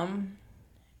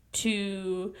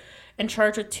to in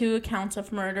charge of 2 accounts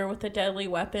of murder with a deadly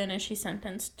weapon, and she's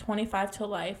sentenced 25 to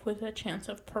life with a chance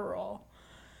of parole.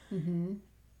 And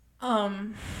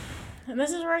this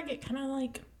is where I get kind of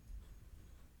like,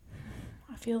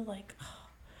 I feel like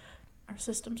our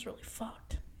system's really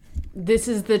fucked. This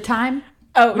is the time?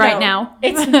 Oh, right no. now?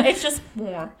 It's just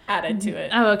more added to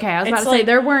it. Oh, okay. I was about It's to say like-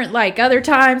 there weren't like other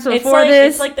times It's before like,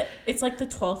 this. it's like the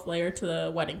 12th layer to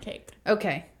the wedding cake.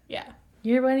 Okay. Yeah.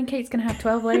 Your wedding cake's gonna have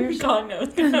 12 layers? God knows.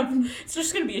 It's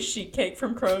just going to be a sheet cake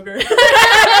from Kroger.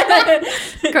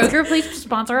 Kroger, please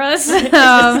sponsor us.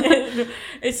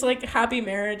 It's like happy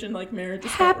marriage and like marriage.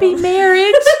 is Happy wrong.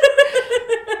 marriage.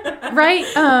 Right?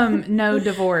 No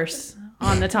divorce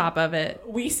on the top of it.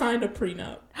 We signed a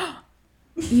prenup.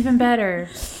 Even better.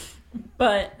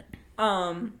 But,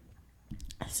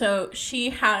 so she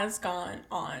has gone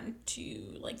on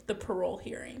to like the parole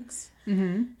hearings.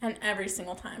 And every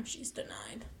single time she's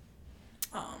denied.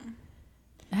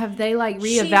 Have they like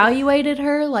reevaluated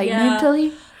her like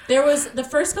mentally? There was the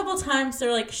first couple times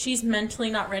they're like, she's mentally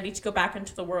not ready to go back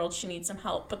into the world. She needs some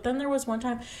help. But then there was one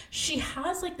time she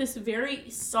has like this very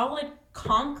solid,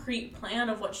 concrete plan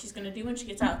of what she's going to do when she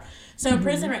gets out. So in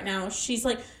prison right now, she's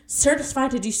like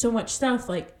certified to do so much stuff,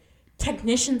 like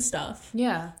technician stuff.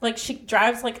 Yeah. Like she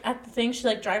drives like at the thing, she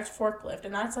like drives forklift,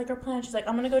 and that's like her plan. She's like,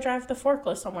 I'm going to go drive the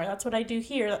forklift somewhere. That's what I do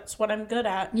here. That's what I'm good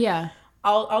at. Yeah.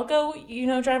 I'll go,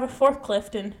 drive a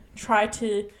forklift and try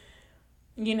to,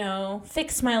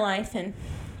 fix my life and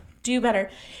do better.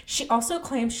 She also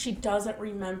claims she doesn't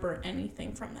remember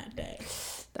anything from that day.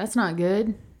 That's not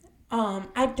good.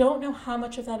 I don't know how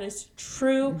much of that is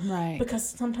true. Right. Because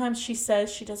sometimes she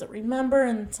says she doesn't remember,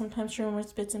 and sometimes she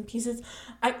remembers bits and pieces.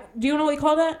 Do you know what we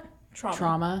call that?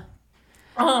 Trauma.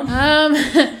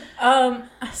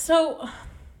 So,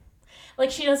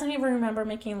 like, she doesn't even remember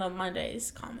making the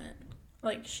Mondays comment.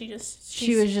 Like, she was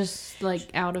just like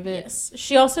out of it. Yes.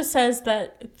 She also says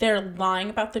that they're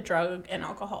lying about the drug and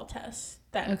alcohol tests.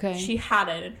 That she had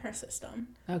it in her system.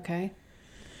 Okay.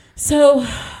 So,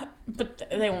 but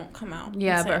they won't come out.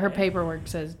 Yeah, but her paperwork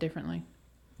says differently.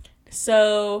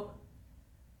 So,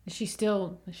 Is she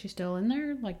still in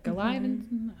there, like alive?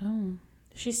 And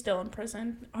she's still in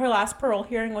prison. Her last parole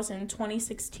hearing was in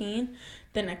 2016.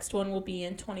 The next one will be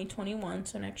in 2021,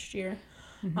 so next year.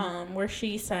 Where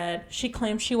she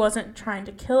claimed she wasn't trying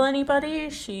to kill anybody.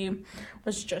 She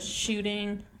was just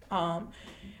shooting.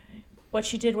 What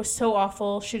she did was so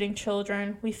awful, shooting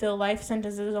children. We feel life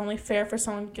sentences is only fair for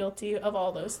someone guilty of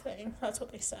all those things. That's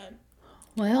what they said.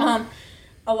 Well,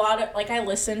 a lot of, like, I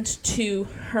listened to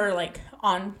her, like,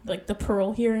 on, like, the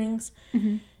parole hearings.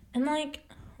 mm-hmm. And, like,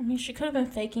 I mean, she could have been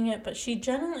faking it, but she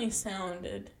generally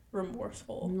sounded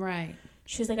remorseful. Right.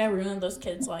 She's like, I ruined those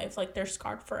kids' life. Like, they're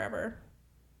scarred forever.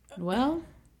 Well,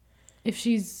 if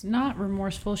she's not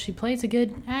remorseful, she plays a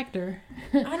good actor.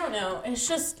 I don't know. It's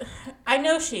just, I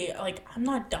know she, like, I'm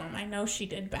not dumb. I know she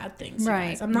did bad things. Right.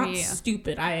 Guys. I'm not Yeah.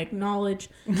 stupid. I acknowledge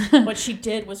what she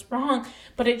did was wrong.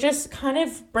 But it just kind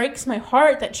of breaks my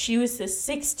heart that she was this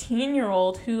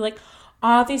 16-year-old who, like,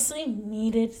 obviously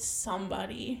needed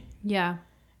somebody. Yeah.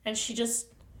 And she just...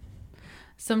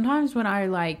 Sometimes when I,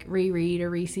 like, reread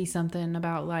or re-see something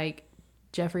about, like,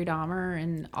 Jeffrey Dahmer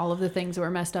and all of the things that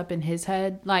were messed up in his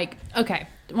head, like, okay,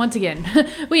 once again,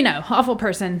 we know, awful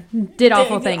person, did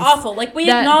awful things. Awful. Like, we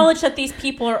acknowledge that these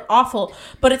people are awful,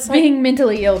 but it's like... Being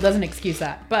mentally ill doesn't excuse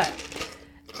that, but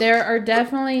there are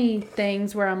definitely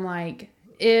things where I'm like,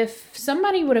 if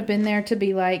somebody would have been there to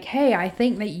be like, hey, I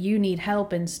think that you need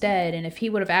help instead, and if he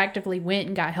would have actively went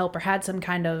and got help or had some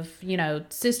kind of, you know,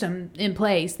 system in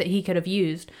place that he could have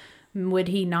used, would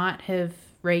he not have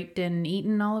raped and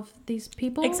eaten all of these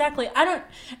people? Exactly. I don't...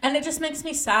 And it just makes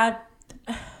me sad.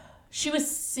 She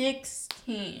was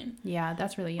 16. Yeah,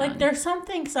 that's really young. Like, there's some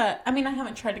things that... I mean, I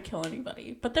haven't tried to kill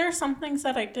anybody, but there are some things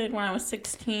that I did when I was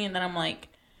 16 that I'm like,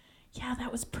 yeah,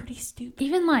 that was pretty stupid.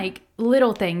 Even, like,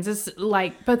 little things. It's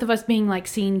like both of us being, like,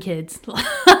 scene kids.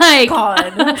 Like,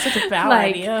 God, that's such a bad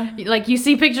idea. Like, you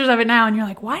see pictures of it now and you're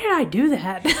like, why did I do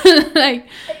that? Like,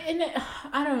 And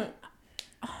I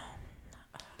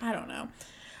don't know.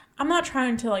 I'm not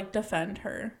trying to, like, defend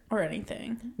her or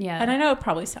anything. yeah. And I know it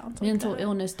probably sounds like mental that.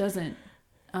 illness doesn't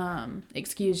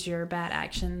excuse your bad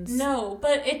actions. No,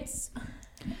 but it's...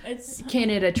 Can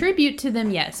it attribute to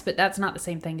them? Yes, but that's not the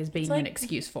same thing as being like- an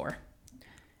excuse for.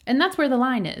 And that's where the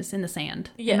line is, in the sand.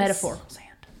 Yes. The metaphorical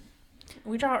sand.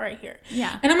 We draw it right here.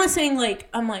 Yeah. And I'm not saying, like,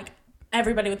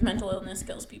 everybody with mental illness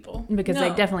kills people. Because No.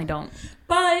 they definitely don't.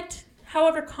 But,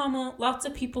 however, lots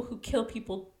of people who kill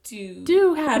people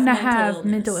Do happen to have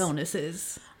mental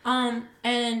illnesses.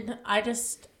 And I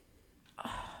just...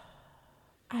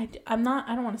 I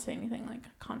don't want to say anything, like,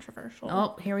 controversial.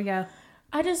 Oh, here we go.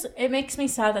 It makes me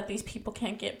sad that these people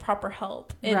can't get proper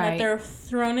help and Right. that they're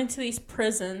thrown into these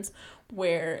prisons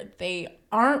where they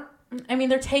aren't, I mean,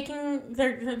 they're taking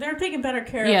better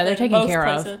care of. Yeah, they're than taken most care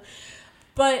of. places,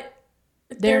 but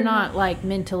They're not, like,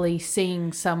 mentally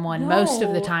seeing someone most of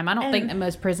the No, time. I don't think and- that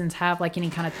most prisons have, like, any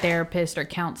kind of therapist or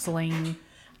counseling.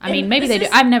 I And mean, maybe they this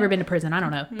do. is- I've never been to prison. I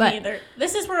don't know. me But either.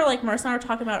 This is where, like, Marissa and I were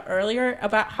talking about earlier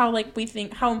about how, like,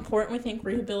 how important we think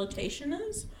rehabilitation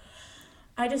is.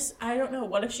 I don't know.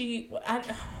 What if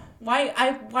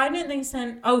why didn't they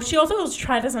send... Oh, she also was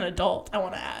tried as an adult, I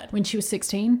want to add. when she was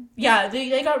 16? Yeah,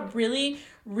 they got really,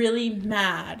 really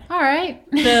mad. All right.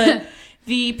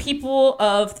 The people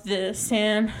of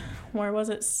the where was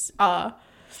it?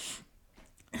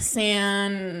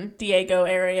 San Diego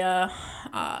area,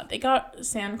 they got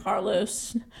San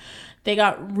Carlos. They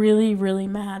got really, really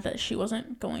mad that she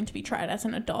wasn't going to be tried as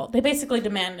an adult. They basically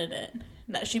demanded it,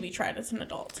 that she be tried as an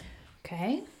adult.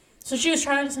 Okay. So she was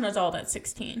tried as an adult at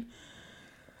 16.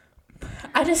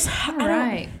 I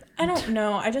don't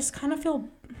know. I just kind of feel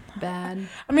Bad.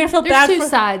 I mean, I feel There's bad two for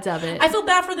sides of it. I feel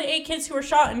bad for the 8 kids who were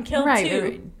shot and killed too.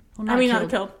 Right. Well, Not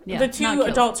killed. Yeah, the not 2 killed.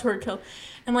 adults who were killed.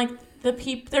 And, like,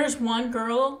 there's one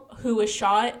girl who was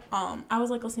shot. I was,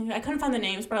 like, listening to... I couldn't find the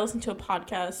names, but I listened to a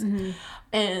podcast. Mm-hmm.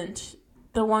 And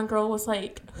the one girl was,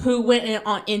 like... Who went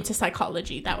into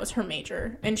psychology. That was her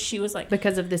major. And she was, like...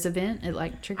 Because of this event, it,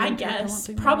 like, triggered I her to guess. want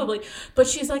to- Probably. But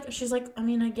she's like... I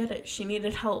mean, I get it. She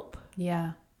needed help.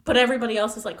 Yeah. But everybody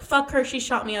else is like, fuck her. She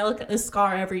shot me. I look at this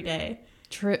scar every day.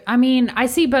 True. I mean, I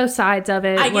see both sides of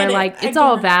it. I get where, it. like, I it's get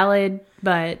all it. valid,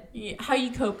 but... Yeah, how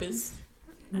you cope is...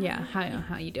 Yeah,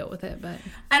 how you deal with it, but...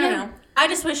 I don't know. I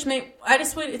just wish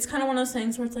it's kind of one of those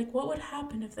things where it's like, what would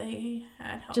happen if they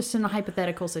had help? Just in a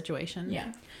hypothetical situation.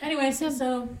 Yeah. Anyways,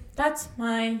 so that's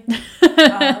my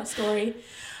story.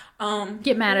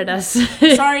 Get mad at us.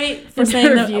 Sorry for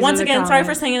saying that. Reviews Once of the again, sorry for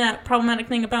comments. saying that problematic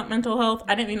thing about mental health.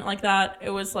 I didn't mean it like that. It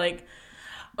was like,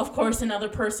 of course, another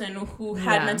person who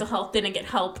had Yeah. mental health didn't get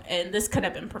help, and this could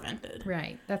have been prevented.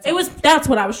 Right. That's That's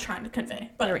what I was trying to convey,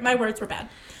 There we but go. my words were bad.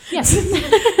 Yes.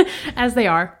 As they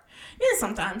are. Yeah,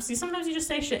 sometimes you just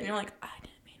say shit, and you're like, I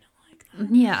didn't mean it like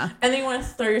that, Yeah. and then you want to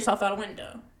throw yourself out a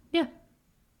window. Yeah.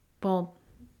 Well,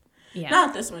 yeah.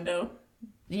 Not this window.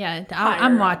 Yeah. Higher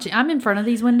I'm up. watching. I'm in front of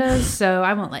these windows, so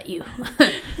I won't let you.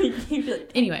 You'd be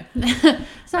like, Anyway.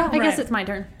 So I guess right. it's my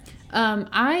turn.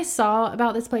 I saw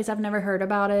about this place. I've never heard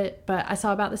about it, but I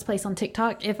saw about this place on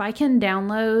TikTok. If I can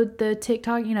download the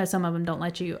TikTok, some of them don't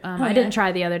let you. I didn't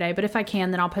try the other day, but if I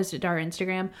can, then I'll post it to our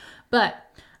Instagram. But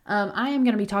I am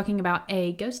going to be talking about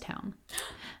a ghost town,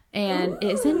 and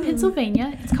it's in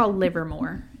Pennsylvania. It's called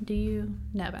Livermore. Do you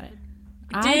know about it?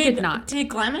 I did not. Did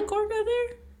Glamangor go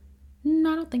there?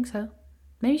 No, I don't think so.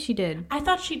 Maybe she did. I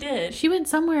thought she did. She went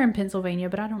somewhere in Pennsylvania,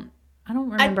 but I don't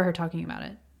remember her talking about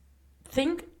it.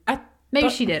 Maybe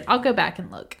she did. I'll go back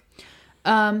and look.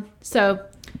 So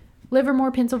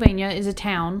Livermore, Pennsylvania is a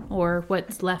town, or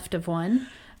what's left of one.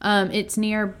 It's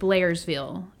near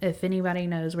Blairsville, if anybody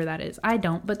knows where that is. I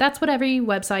don't, but that's what every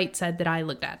website said that I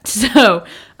looked at. So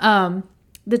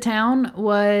the town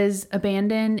was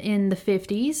abandoned in the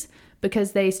 50s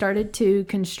because they started to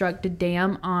construct a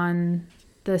dam on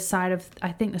the side of,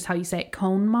 I think that's how you say it,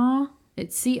 Conemaugh.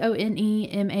 It's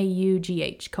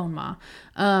Conemaughh, Conemaugh.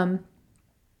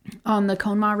 On the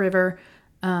Conemaugh River.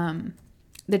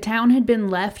 The town had been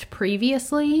left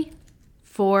previously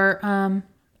for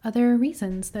other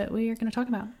reasons that we are going to talk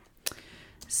about.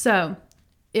 So,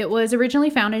 it was originally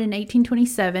founded in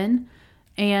 1827,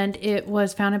 and it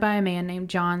was founded by a man named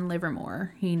John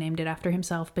Livermore. He named it after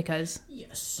himself because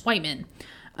white men.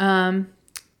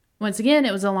 Once again,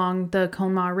 it was along the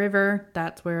Conemaugh River.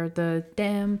 That's where the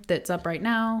dam that's up right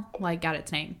now got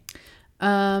its name.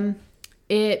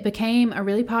 It became a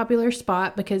really popular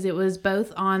spot because it was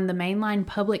both on the mainline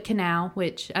public canal,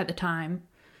 which at the time,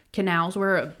 canals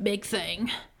were a big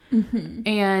thing. Mm-hmm.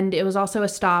 And it was also a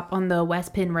stop on the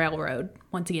West Penn Railroad.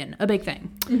 Once again, a big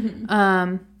thing.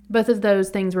 Mm-hmm. Both of those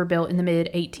things were built in the mid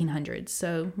 1800s.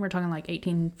 So we're talking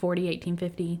 1840,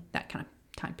 1850, that kind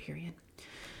of time period.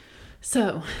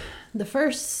 So the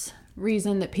first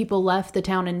reason that people left the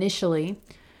town initially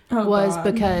was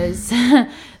because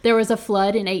there was a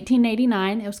flood in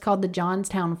 1889. It was called the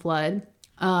Johnstown Flood.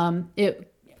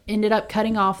 It ended up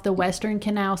cutting off the western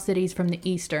canal cities from the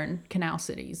eastern canal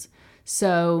cities.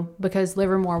 So because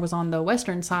Livermore was on the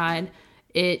western side,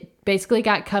 it basically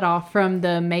got cut off from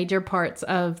the major parts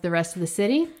of the rest of the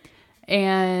city.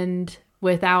 And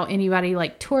without anybody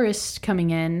tourists coming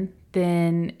in,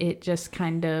 then it just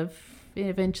kind of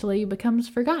eventually becomes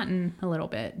forgotten a little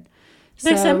bit.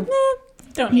 They said,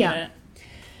 don't need it.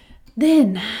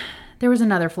 Then there was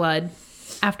another flood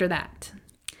after that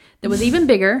was even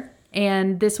bigger,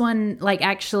 and this one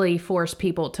actually forced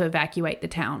people to evacuate the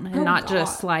town and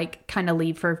just kind of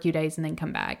leave for a few days and then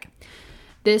come back.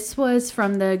 This was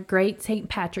from the Great St.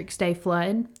 Patrick's Day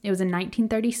flood. It was in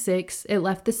 1936. It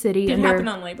left the city. Did it happen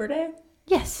on Labor Day?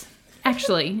 Yes.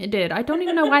 Actually, it did. I don't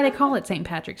even know why they call it St.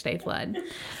 Patrick's Day flood.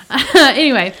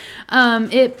 Anyway,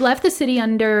 it left the city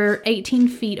under 18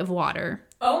 feet of water.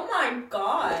 Oh my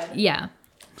God. Yeah.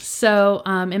 So,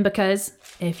 and because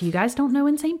if you guys don't know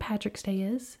when St. Patrick's Day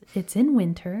is, it's in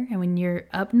winter. And when you're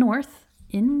up north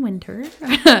in winter,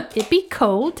 it'd be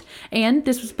cold. And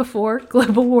this was before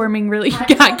global warming really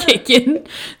got kicking.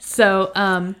 So,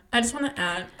 I just want to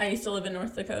add, I used to live in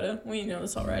North Dakota. We know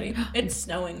this already. It's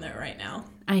snowing there right now.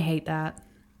 I hate that.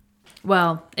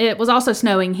 Well, it was also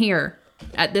snowing here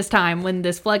at this time when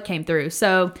this flood came through.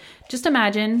 So just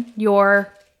imagine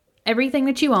everything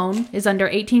that you own is under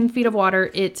 18 feet of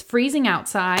water. It's freezing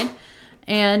outside.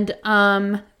 And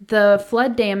the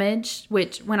flood damage,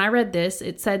 which when I read this,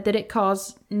 it said that it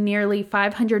caused nearly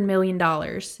 $500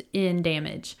 million in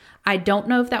damage. I don't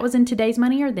know if that was in today's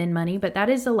money or then money, but that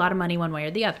is a lot of money one way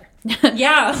or the other.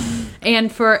 Yeah.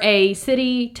 And for a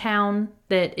city, town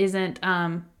that isn't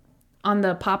on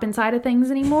the poppin' side of things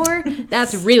anymore,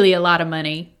 that's really a lot of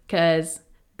money because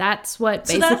that's what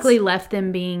basically left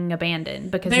them being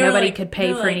abandoned because nobody could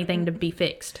pay for anything to be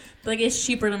fixed. It's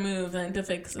cheaper to move than to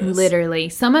fix this. Literally.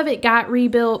 Some of it got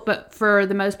rebuilt, but for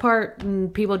the most part,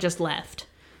 people just left.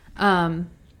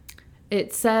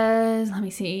 It says, let me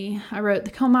see. I wrote,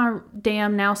 the Conemaugh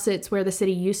Dam now sits where the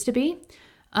city used to be.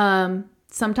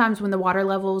 Sometimes when the water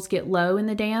levels get low in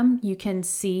the dam, you can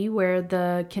see where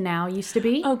the canal used to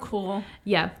be. Oh, cool.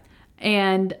 Yeah.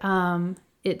 And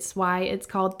it's why it's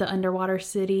called the underwater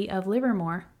city of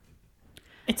Livermore.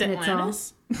 It's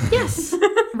Atlantis? Yes.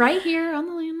 Right here on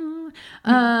the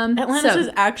land. Atlantis is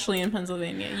actually in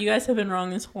Pennsylvania. You guys have been wrong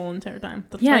this whole entire time.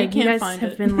 That's yeah, why you can't guys find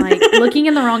have it. been looking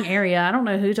in the wrong area. I don't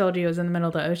know who told you it was in the middle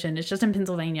of the ocean. It's just in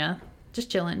Pennsylvania.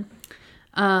 Just chilling.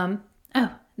 The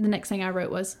next thing I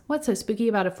wrote was, what's so spooky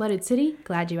about a flooded city?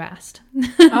 Glad you asked.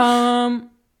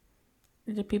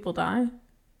 Did people die?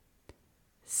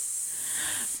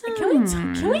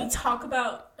 Can we talk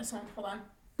about... Hold on.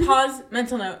 Pause.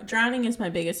 Mental note. Drowning is my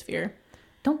biggest fear.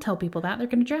 Don't tell people that. They're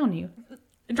going to drown you.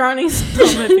 Drowning is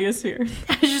not my biggest fear.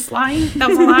 I was just lying. That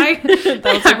was a lie.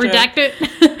 I redact it.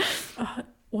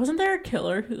 Wasn't there a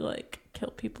killer who like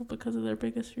killed people because of their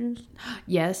biggest fears?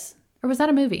 Yes. Or was that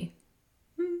a movie?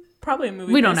 Probably a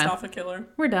movie We don't based know. off a killer.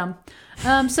 We're dumb.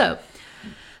 So,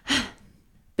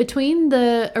 between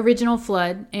the original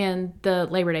flood and the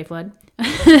Labor Day flood,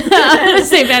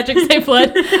 St. Patrick's Day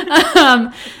flood,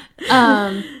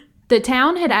 the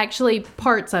town had actually,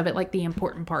 parts of it, like the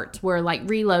important parts, were like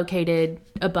relocated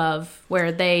above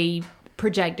where they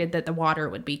projected that the water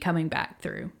would be coming back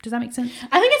through. Does that make sense?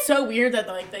 I think it's so weird that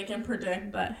like they can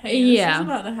predict that, hey, this is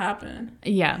about to happen.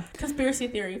 Yeah. Conspiracy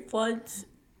theory: floods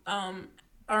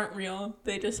aren't real.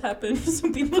 They just happen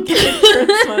so people get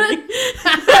insurance money.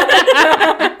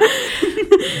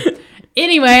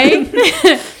 Anyway.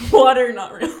 Water,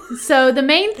 not real. So the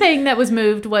main thing that was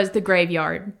moved was the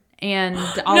graveyard. And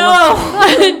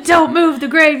don't move the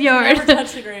graveyard. Never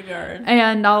touch the graveyard.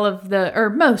 And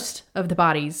most of the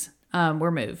bodies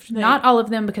were moved. Right. Not all of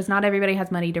them, because not everybody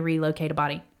has money to relocate a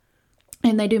body.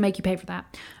 And they do make you pay for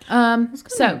that.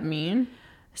 So mean.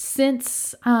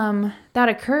 Since that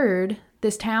occurred,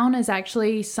 this town is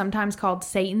actually sometimes called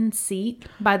Satan's Seat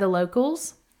by the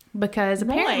locals, because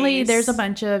apparently Nice. there's a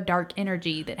bunch of dark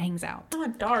energy that hangs out.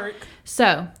 Not dark.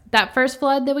 So that first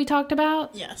flood that we talked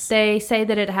about, Yes. they say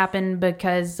that it happened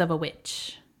because of a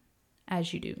witch,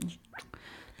 as you do.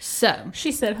 So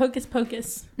She said, "Hocus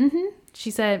pocus, she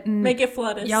said, make it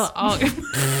flood us." y'all all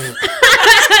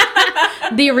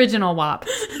the original WAP.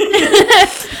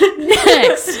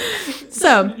 Next.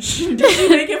 So, Did she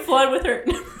make it flood with her?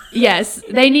 yes,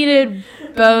 they needed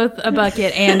both a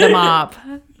bucket and a mop.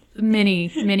 Many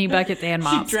buckets and She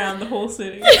mops. drowned the whole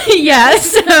city. Yeah,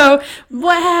 so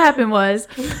what happened was,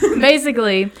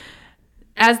 basically,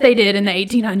 as they did in the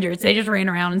 1800s, they just ran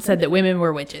around and said that women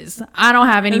were witches. I don't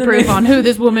have any then proof they- on who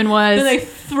this woman was. Then they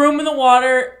threw him in the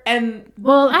water, and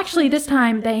Well, actually, this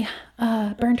time they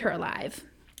burned her alive.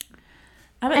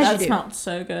 I bet As that you do. smelled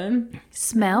so good.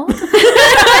 Smell?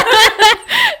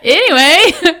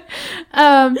 Anyway,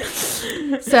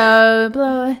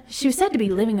 she was said to be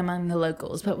living among the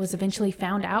locals, but was eventually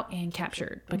found out and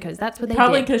captured, because that's what they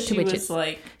Probably did because to she witches. was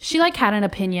like, She had an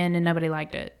opinion and nobody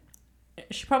liked it.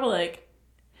 she probably like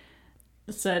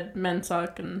said men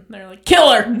suck, and they're like,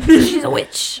 kill her. She's a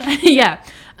witch. Yeah.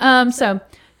 So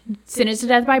sentenced to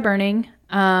death by burning.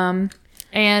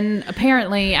 And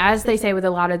apparently, as they say with a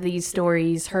lot of these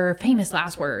stories, her famous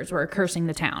last words were cursing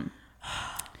the town.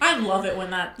 I love it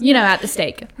when that. At the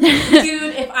stake.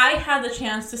 Dude, if I had the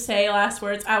chance to say last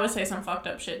words, I would say some fucked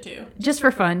up shit too. Just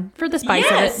for fun. For the spice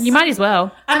Yes. of it. You might as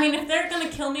well. I mean, if they're gonna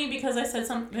kill me because I said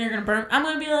something, they're gonna burn. I'm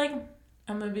gonna be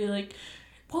like,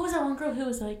 what was that one girl who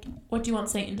was like, "What do you want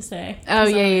Satan to say?" Oh,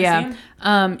 Is that yeah.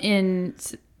 what you're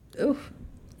saying?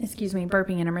 Excuse me,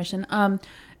 burping intermission.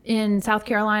 In South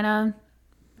Carolina,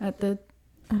 at the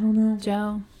I don't know.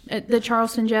 jail, at the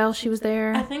Charleston jail, she was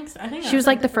there. I think She was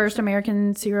like the first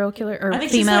American serial killer, or I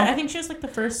think female. I think she was like the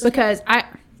first. Because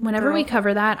whenever Girl. we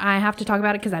cover that, I have to talk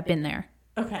about it because I've been there.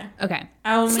 Okay. Okay.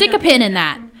 I'll make Stick a pin in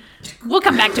that. We'll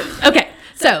come back to it. Okay.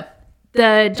 So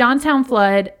the Johnstown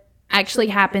flood actually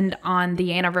happened on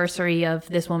the anniversary of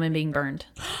this woman being burned.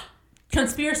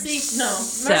 Conspiracy? No.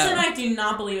 So- Marissa and I do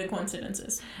not believe in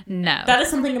coincidences. No. That is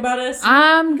something about us.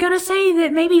 I'm going to say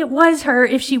that maybe it was her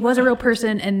if she was a real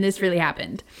person and this really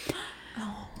happened.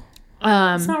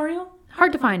 It's not real.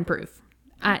 Hard to find proof.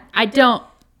 I don't.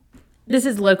 This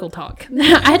is local talk.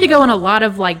 I had to go on a lot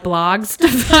of blogs to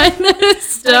find this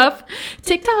stuff.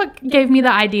 TikTok gave me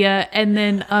the idea, and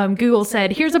then Google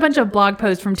said, "Here's a bunch of blog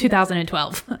posts from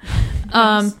 2012."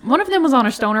 One of them was on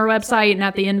a stoner website, and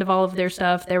at the end of all of their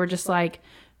stuff, they were just like,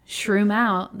 "Shroom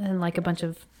out," and a bunch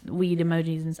of weed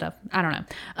emojis and stuff. I don't know.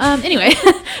 Anyway,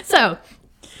 so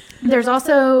there's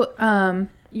also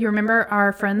you remember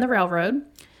our friend the railroad.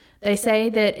 They say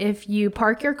that if you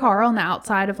park your car on the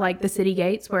outside of the city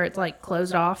gates where it's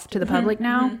closed off to the public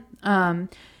now,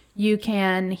 you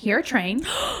can hear a train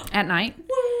at night.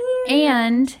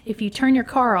 And if you turn your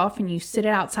car off and you sit it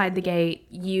outside the gate,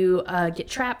 you get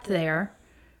trapped there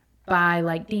by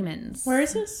demons. Where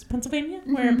is this? Pennsylvania?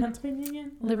 Where in Pennsylvania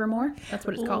again? Livermore? That's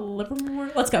what it's called.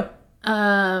 Livermore. Let's go.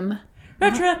 I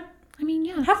Road trip. mean,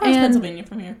 yeah. How far is Pennsylvania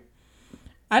from here?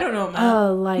 I don't know, man.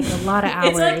 Oh, a lot of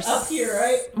hours. It's up here,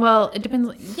 right? Well, it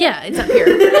depends. Yeah, it's up here.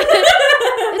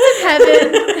 It's in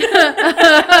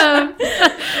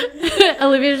heaven.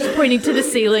 Olivia's just pointing to the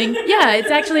ceiling. Yeah, it's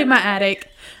actually my attic.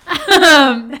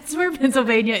 That's where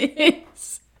Pennsylvania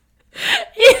is.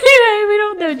 Anyway, we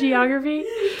don't know geography.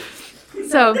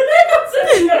 So,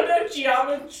 No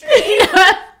geometry.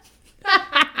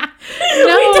 We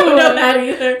don't know that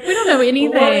either. We don't know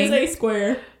anything. What is a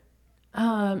square?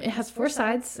 It has 4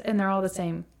 sides, and they're all the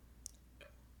same.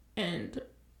 And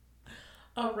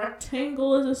a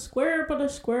rectangle is a square, but a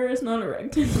square is not a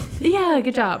rectangle. Yeah,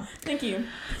 good job. Thank you.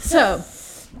 So,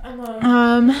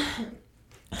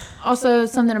 also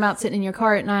something about sitting in your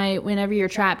car at night whenever you're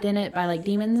trapped in it by like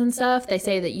demons and stuff. They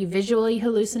say that you visually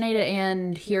hallucinate it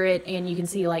and hear it, and you can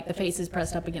see like the faces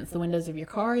pressed up against the windows of your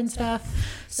car and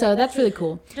stuff. So that's really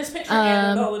cool. Just picture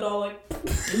Annabelle with all like.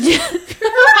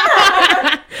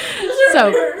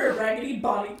 So, her raggedy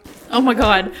body. oh my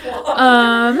god.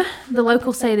 The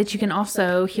locals say that you can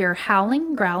also hear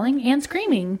howling, growling, and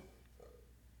screaming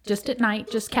just at night,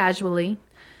 just casually.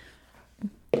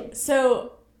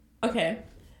 So, okay.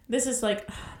 This is like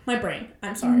my brain.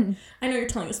 I'm sorry. I know you're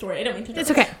telling a story. I don't mean to.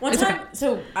 It's okay. One It's time, okay.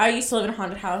 so I used to live in a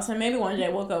haunted house, and maybe one day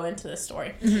we'll go into this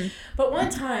story. But one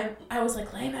time, I was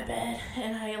like laying in my bed,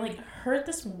 and I like heard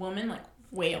this woman like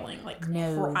wailing, like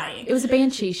crying. It was a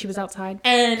banshee. She was outside.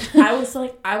 And I was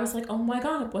like, oh my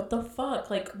god, what the fuck?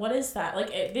 Like, what is that?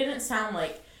 Like, it didn't sound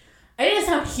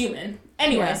human.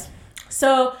 Anyways,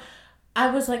 so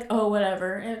I was like, oh,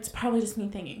 whatever. And it's probably just me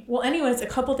thinking. Well, anyways, a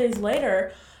couple days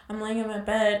later, I'm laying in my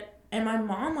bed, and my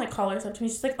mom, like, calls up to me.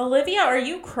 She's like, Olivia, are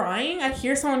you crying? I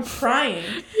hear someone crying.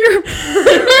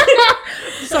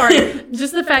 Sorry.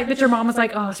 Just the fact that your mom was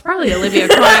like, oh, it's probably Olivia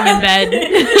crying in bed.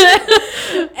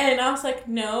 And I was like,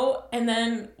 no. And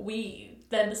then we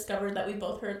discovered that we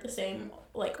both heard the same,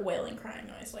 like, wailing, crying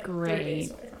noise, like, 3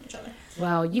 days away from each other.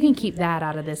 Well, you can keep that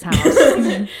out of this house.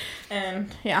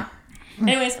 And, yeah.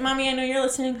 Anyways, Mommy, I know you're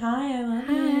listening. Hi, I love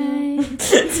you.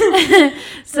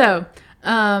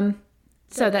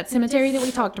 So that cemetery that we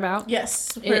talked about.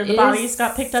 Yes, where the bodies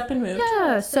got picked up and moved.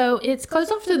 Yeah, so it's closed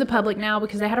off to the public now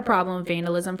because they had a problem with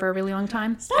vandalism for a really long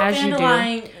time. Stop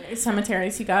vandalizing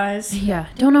cemeteries, you guys. Yeah,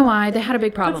 don't know why. They had a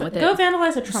big problem with it. Go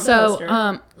vandalize a Trump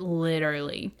poster.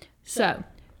 Literally. So,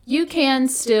 you can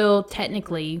still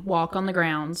technically walk on the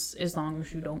grounds as long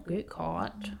as you don't get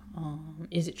caught.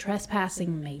 Is it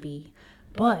trespassing? Maybe.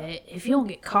 But if you don't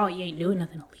get caught, you ain't doing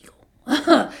nothing illegal.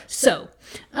 So,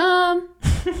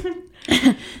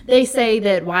 they say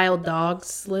that wild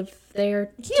dogs live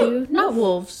there too. Not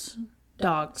wolves,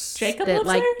 dogs. Jacob that lives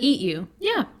like there? eat you.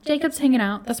 Yeah, Jacob's hanging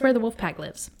out. That's where the wolf pack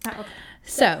lives. Oh, okay.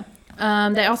 So,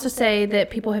 they also say that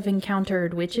people have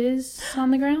encountered witches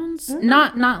on the grounds.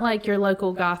 Not like your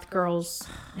local goth girls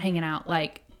hanging out.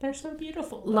 Like They're so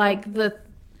beautiful. like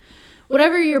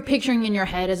whatever you're picturing in your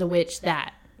head as a witch.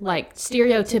 That like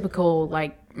stereotypical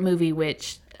like movie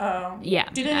witch. Yeah.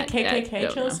 Do they have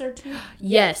KKK chills there too?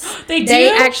 Yes. They do? They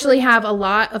actually have a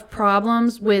lot of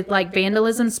problems with like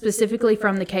vandalism specifically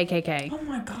from the KKK. Oh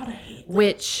my god, I hate that.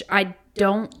 Which I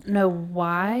don't know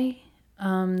why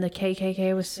the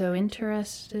KKK was so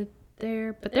interested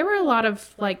there. But there were a lot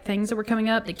of like things that were coming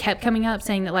up that kept coming up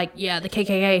saying that like, yeah, the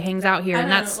KKK hangs out here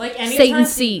and that's like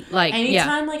Satan's seat. Like,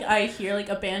 anytime like I hear like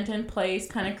abandoned place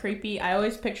kind of creepy, I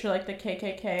always picture like the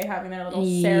KKK having their little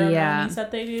ceremonies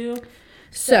that they do.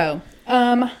 So,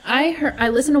 I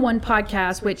listened to one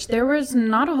podcast, which there was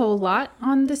not a whole lot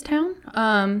on this town.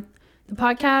 The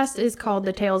podcast is called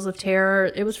The Tales of Terror.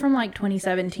 It was from like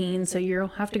 2017, so you'll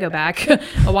have to go back a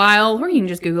while, or you can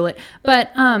just Google it.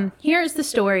 But here's the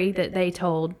story that they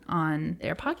told on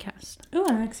their podcast. Ooh,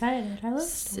 I'm excited. I love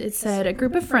stories. It said a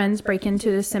group of friends break into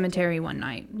the cemetery one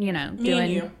night,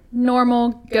 doing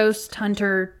normal ghost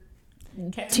hunter,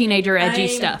 teenager edgy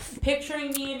stuff.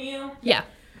 Picturing me and you. Yeah.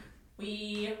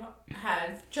 We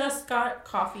have just got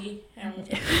coffee and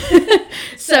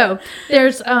so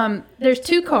there's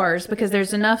 2 cars because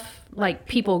there's enough like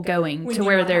people going to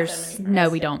where there's no,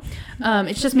 we don't.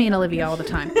 It's just me and Olivia all the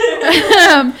time.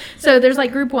 So there's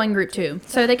like group 1, group 2.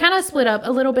 So they kind of split up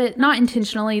a little bit, not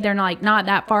intentionally. They're like not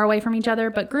that far away from each other,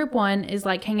 but group 1 is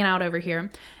like hanging out over here.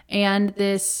 And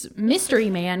this mystery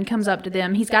man comes up to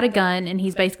them. He's got a gun and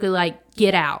he's basically like,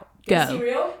 get out, go, Is he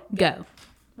real? go.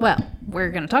 Well,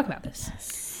 we're going to talk about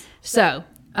this. So,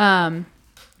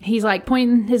 he's like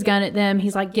pointing his gun at them.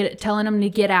 He's like telling them to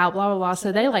get out, blah, blah, blah.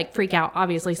 So they like freak out.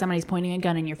 Obviously, somebody's pointing a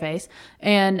gun in your face.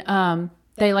 And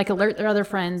they like alert their other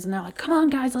friends. And they're like, come on,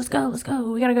 guys, let's go.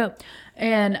 We got to go.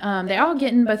 And they all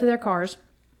get in both of their cars.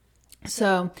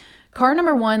 So car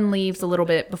number 1 leaves a little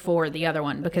bit before the other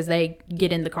one because they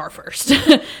get in the car first.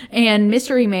 And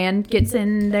Mystery Man gets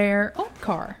in their own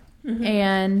car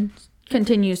and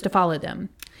continues to follow them.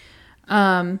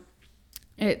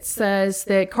 It says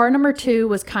that car number 2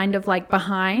 was kind of like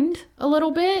behind a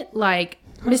little bit. Like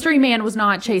Mystery Man was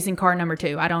not chasing car number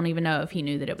 2. I don't even know if he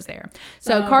knew that it was there.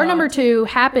 So car number 2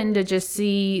 happened to just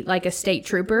see like a state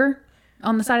trooper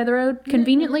on the side of the road,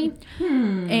 conveniently,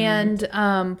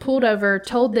 and pulled over,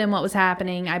 told them what was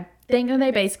happening. I think that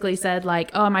they basically said,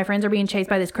 like, oh, my friends are being chased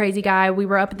by this crazy guy. We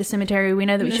were up at the cemetery. We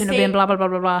know that we shouldn't have been, blah, blah, blah,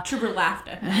 blah, blah. Trooper laughed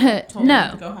at him. Told No.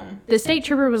 him to go home. The state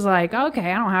trooper was like,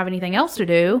 okay, I don't have anything else to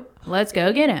do. Let's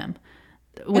go get him.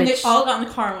 And they all got in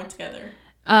the car and went together.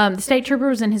 The state trooper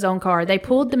was in his own car. They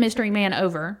pulled the mystery man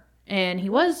over, and he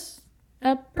was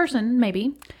a person,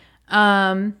 maybe.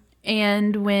 And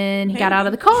when he got out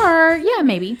of the car,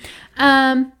 maybe.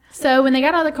 So when they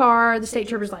got out of the car, the state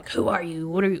trooper's like, "Who are you?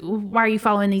 Why are you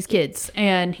following these kids?"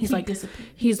 And he's like,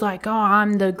 "Oh,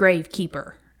 I'm the grave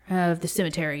keeper of the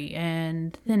cemetery."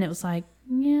 And then it was like,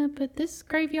 "Yeah, but this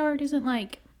graveyard isn't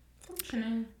like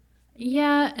functioning."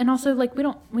 Yeah, and also like we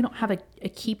don't have a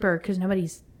keeper because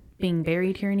nobody's being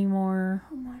buried here anymore.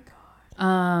 Oh my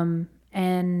god.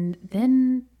 And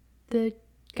then the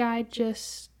guy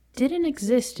just didn't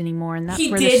exist anymore, and that's he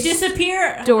where did the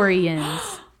disappear. Story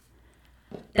ends.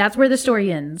 That's where the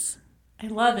story ends. I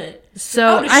love it.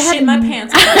 So I had shit my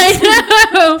pants. I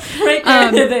know. Right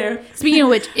there. Speaking of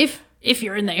which, if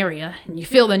you're in the area and you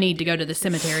feel the need to go to the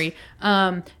cemetery,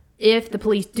 if the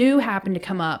police do happen to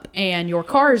come up and your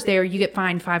car is there, you get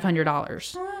fined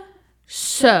 $500.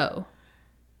 So,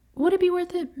 would it be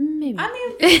worth it? Maybe.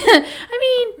 I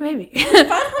mean, maybe.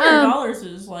 $500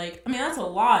 is like, I mean, that's a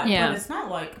lot, but it's not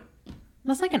like.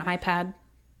 That's like an iPad.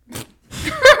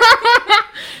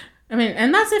 I mean,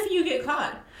 and that's if you get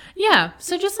caught. Yeah,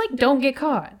 so just like don't get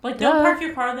caught. Like don't park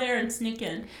your car there and sneak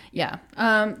in. Yeah.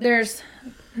 There's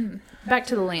back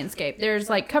to the landscape. There's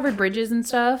like covered bridges and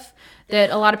stuff that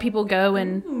a lot of people go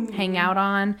and hang out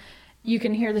on. You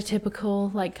can hear the typical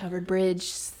like covered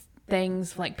bridge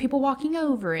things, like people walking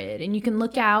over it, and you can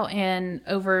look out and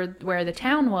over where the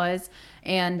town was,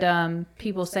 and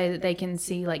people say that they can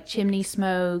see like chimney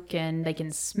smoke and they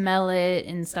can smell it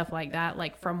and stuff like that,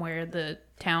 like from where the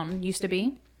town used to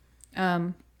be.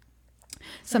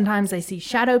 Sometimes they see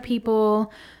shadow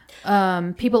people.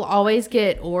 People always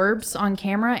get orbs on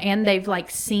camera, and they've like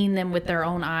seen them with their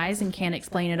own eyes and can't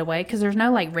explain it away because there's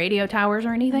no like radio towers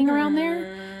or anything around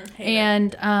there.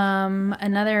 And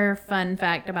another fun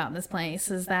fact about this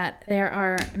place is that there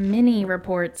are many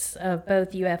reports of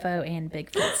both UFO and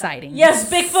Bigfoot sightings. Yes,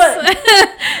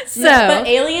 Bigfoot! So, but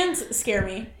aliens scare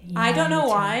me. Yeah, I don't know me too.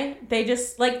 why. They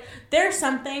just, like, there are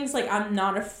some things, like, I'm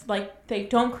not, like, they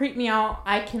don't creep me out.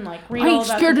 I can, like, read I all ain't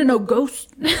about scared them. of no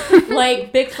ghost.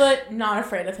 Like, Bigfoot, not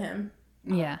afraid of him.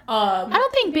 Yeah. I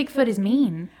don't think Bigfoot is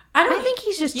mean. I think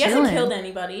he's just chilling. He hasn't killed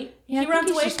anybody. Yeah, he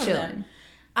runs away from chilling. them.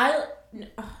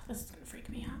 This is gonna freak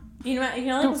me out. You know, like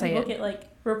Don't when say people it. get like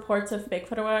reports of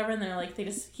Bigfoot or whatever, and they're like,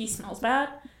 he smells bad.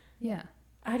 Yeah.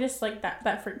 I just like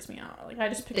that freaks me out. Like I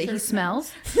just picture That he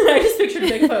smells? I just pictured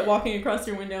Bigfoot walking across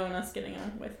your window and us getting a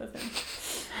whiff of him.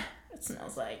 It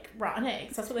smells like rotten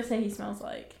eggs. That's what they say he smells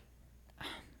like.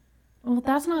 Well,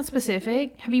 that's not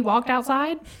specific. Have you walked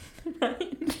outside?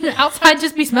 Right? Outside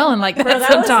just be smelling like that, Bro,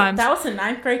 sometimes. That was the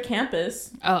 9th grade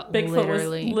campus. Oh, Bigfoot was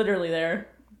literally there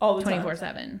all the time.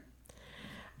 24/7.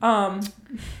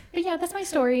 But yeah, that's my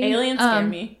story. Aliens scare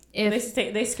me. If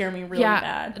They scare me really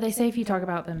bad. They say if you talk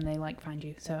about them, they like find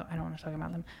you. So I don't want to talk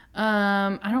about them.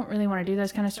 I don't really want to do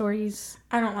those kind of stories.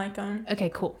 I don't like them. Okay,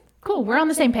 cool. We're on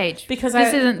the same page because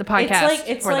this isn't the podcast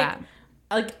it's for like, that.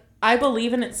 Like I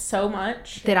believe in it so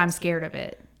much that I'm scared of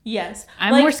it. Yes,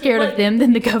 I'm more scared of them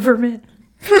than the government.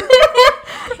 They are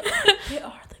the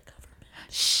government.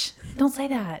 Shh! Don't say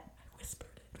that. I whispered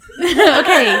it.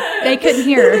 Okay, they couldn't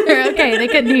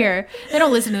hear. They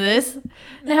don't listen to this.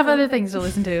 They have other things to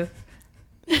listen to.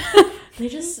 They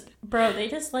just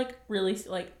like really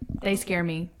like. They scare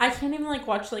me. I can't even like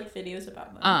watch like videos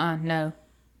about them. No.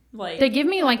 Like they give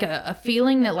me like a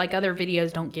feeling that like other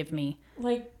videos don't give me.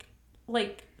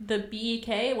 Like the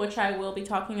BEK, which I will be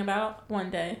talking about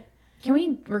one day. Can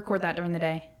we record that during the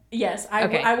day? Yes,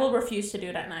 I will refuse to do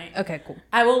it at night. Okay, cool.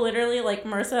 I will literally, like,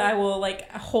 Marissa, I will, like,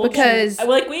 hold because you.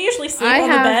 Like, we usually sleep on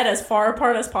the bed as far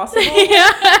apart as possible.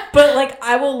 Yeah. But, like,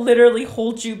 I will literally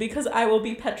hold you because I will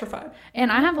be petrified.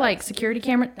 And I have, like, security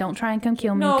camera. Don't try and come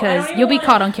kill me No, because you'll be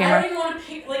caught on camera. I don't even want to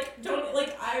pick, like, don't,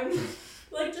 like, I'm,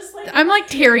 like, just, like. I'm, like,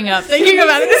 tearing up thinking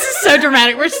about it. This is so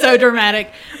dramatic. We're so dramatic.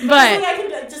 But,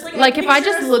 like if I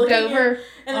just looked over.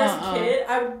 And there's a kid,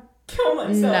 I would kill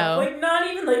myself. No. Like, not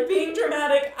even, like, being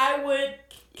dramatic, I would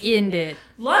end it.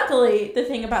 Luckily, the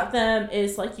thing about them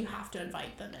is, like, you have to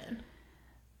invite them in.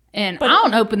 And I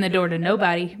don't open the door to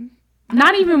nobody.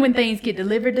 Not even when things get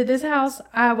delivered to this house.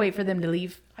 I wait for them to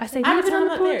leave. I say, leave it on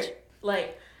the porch.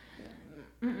 Like,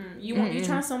 you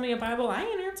trying to sell me a Bible? I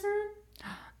ain't answering.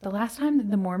 The last time that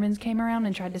the Mormons came around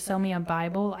and tried to sell me a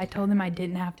Bible, I told them I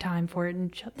didn't have time for it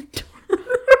and shut the door.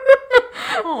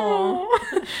 Aw.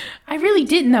 I really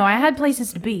didn't though. I had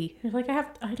places to be. You're like,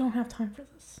 I don't have time for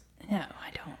this. No,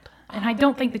 I don't. And I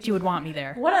don't think that you would want me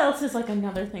there. What else is like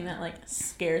another thing that like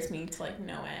scares me to like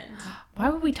no end? Why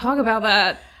would we talk about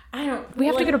that? I don't. We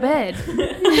have to go to bed.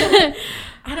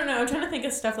 I don't know. I'm trying to think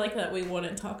of stuff like that we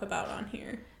wouldn't talk about on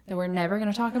here. That we're never going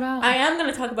to talk about? I am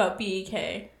going to talk about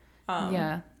BEK.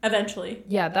 Yeah. Eventually.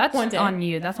 Yeah, that's One day. on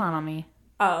you. That's not on me.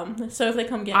 So if they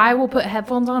come get I will put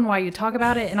headphones on while you talk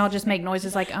about it, and I'll just make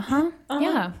noises like, yeah.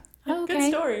 Oh, okay. Good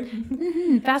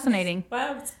story. Fascinating.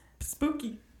 Wow, it's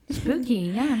spooky. Spooky.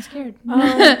 Yeah, I'm scared.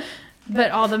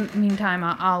 But all the meantime,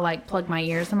 I'll like plug my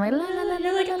ears. I'm like, la, la, la,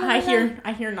 You're like, la, la, I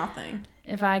la. hear nothing.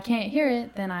 If I can't hear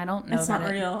it, then I don't know It's about not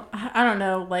it. real. I don't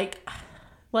know. Like,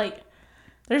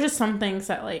 there's just some things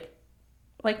that like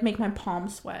make my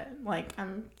palms sweat. Like,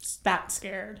 I'm that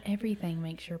scared. Everything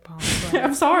makes your palms sweat.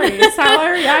 I'm sorry. It's how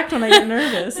I react when I get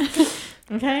nervous.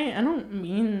 Okay? I don't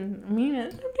mean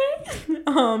it.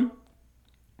 Okay?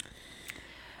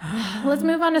 Let's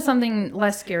move on to something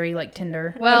less scary like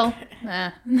Tinder. Well,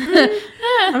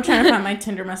 I'm trying to find my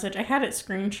Tinder message. I had it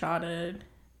screenshotted.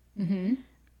 Mm-hmm.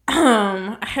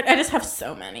 I just have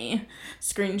so many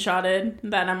screenshotted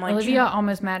that I'm like... Olivia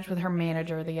almost matched with her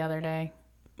manager the other day.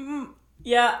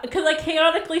 Yeah, because I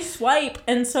chaotically swipe,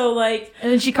 and so like...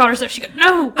 And then she called herself, she goes,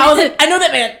 no! I was like, I know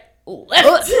that man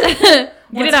left.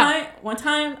 Get it out. One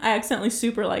time, I accidentally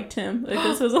super liked him. Like,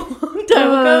 this was a long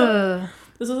time ago.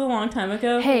 This was a long time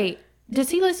ago. Hey, does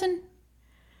he listen?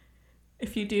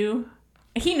 If you do...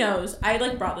 He knows. I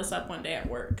like brought this up one day at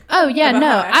work. Oh, yeah, About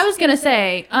no. how I was going to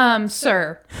say,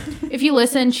 sir, if you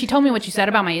listen, she told me what you said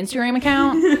about my Instagram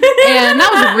account, and that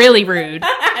was really rude.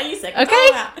 You said, Okay?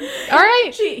 All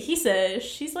right. He says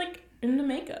she's like into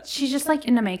makeup. She's just like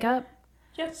into makeup.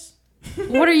 Yes.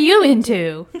 What are you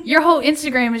into? Your whole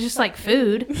Instagram is just like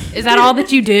food. Is that all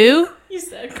that you do? You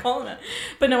said call him out.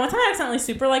 But no, one time I accidentally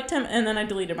super liked him, and then I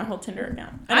deleted my whole Tinder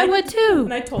account. And I would too.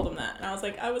 And I told him that, and I was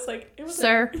like, it was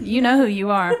Sir, you know who you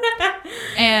are.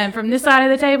 And from this side of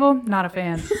the table, not a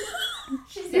fan.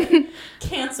 She said,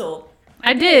 canceled.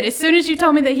 I did. As soon as you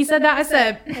told me that he said that, I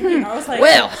said, I was like,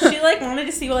 well. She like wanted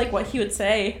to see like what he would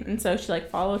say, and so she like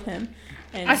followed him.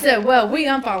 And I said, well, we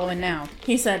unfollowing now.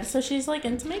 he said, so she's like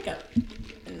into makeup.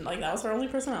 And like that was her only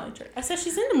personality trait. I said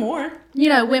she's into more. You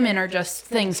know, women are just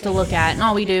things to look at, and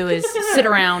all we do is sit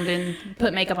around and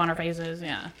put makeup on our faces.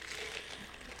 Yeah.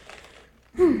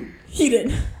 He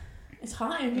did. It's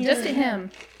hot in here. Just to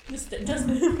him. Just to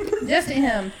him. Just to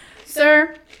him.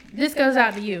 Sir, this goes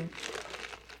out to you.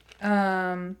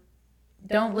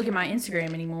 Don't look at my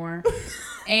Instagram anymore.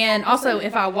 And also,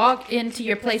 if I walk into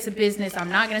your place of business, I'm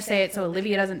not going to say it so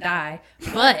Olivia doesn't die.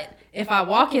 But if I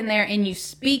walk in there and you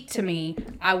speak to me,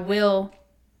 I will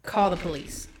call the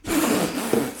police.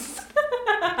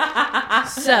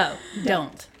 So,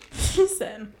 don't. She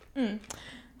said.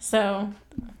 So,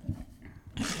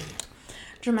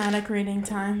 dramatic reading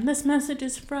time. This message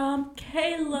is from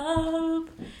Caleb.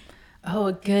 Oh,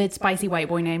 a good spicy white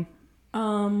boy name.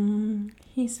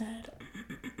 He said,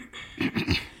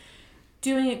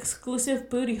 doing exclusive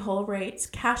booty hole rates.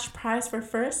 Cash prize for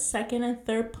first, second, and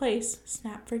third place.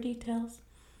 Snap for details.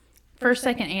 First,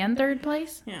 second, and third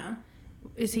place? Yeah.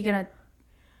 Is he gonna,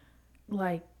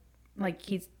 like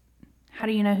he's, how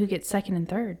do you know who gets second and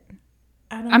third?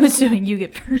 I'm assuming you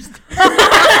get first.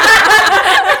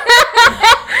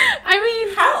 I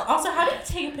mean, how do you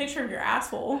take a picture of your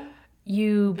asshole?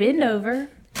 You bend over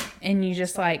and you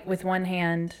just like with one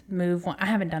hand move one. I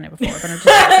haven't done it before, but I'm just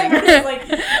guessing. Like,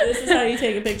 this is how you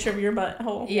take a picture of your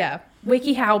butthole. Yeah.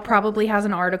 WikiHow probably has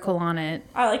an article on it.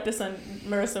 I like to send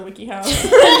Marissa WikiHow.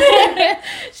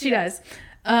 She does.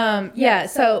 Yeah,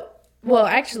 so, well,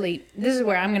 actually, this is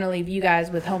where I'm going to leave you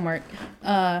guys with homework.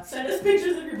 Send us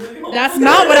pictures of your booty hole. That's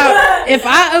not what if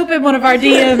I open one of our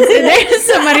DMs and there's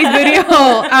somebody's booty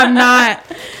hole, I'm not,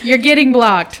 you're getting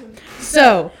blocked.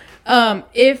 So,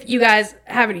 if you guys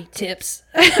have any tips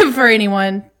for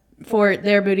anyone for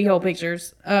their booty hole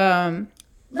pictures,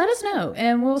 let us know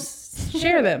and we'll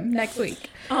share them next week.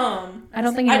 I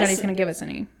don't think anybody's going to give us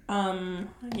any.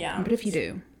 Yeah. But if you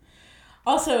do.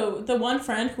 Also, the one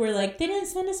friend who were like, they didn't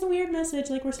send us a weird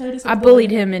message. Like, we're so disappointed. I bullied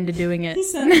him into doing it. He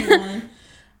sent me one.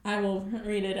 I will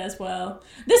read it as well.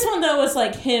 This one, though, was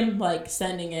like him, like,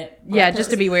 sending it. Yeah,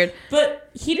 just to be weird. But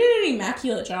he did an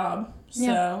immaculate job. So.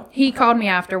 Yeah. He called me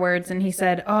afterwards and he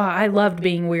said, oh, I loved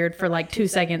being weird for like 2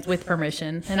 seconds with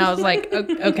permission. And I was like,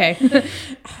 okay.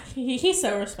 He's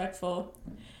so respectful.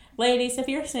 Ladies, if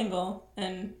you're single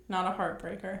and not a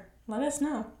heartbreaker, let us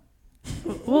know.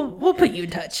 We'll put you in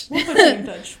touch. We'll put you in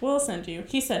touch. We'll send you.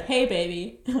 He said, hey,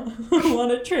 baby,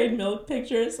 want to trade milk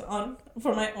pictures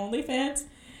for my OnlyFans?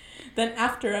 Then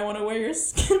after, I want to wear your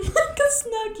skin like a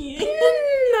snuggie.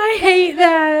 I hate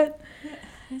that.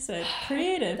 I said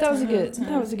creative. That was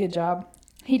a good job.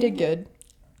 He did good.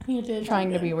 He did.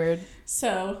 Trying to be weird.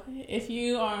 So, if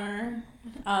you are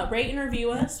rate and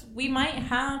review us, we might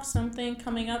have something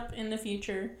coming up in the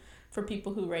future for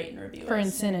people who rate and review For us.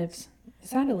 incentives. Is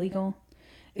that illegal?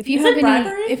 If Is it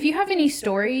bribery? If you have any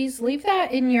stories, leave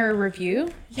that in your review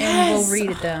and we'll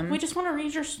read them. We just want to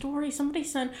read your story.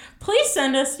 Please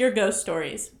send us your ghost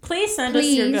stories. Please send us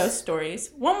your ghost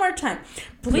stories. One more time.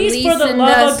 Please for the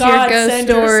love of God, send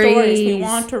your stories. We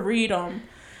want to read them.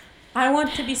 I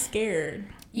want to be scared.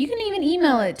 You can even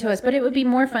email it to us, but it would be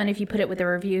more fun if you put it with a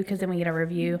review because then we get a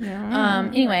review. Yeah.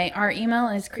 Anyway, our email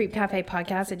is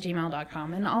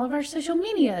creepcafepodcast@gmail.com and all of our social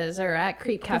medias are at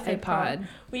creepcafepod.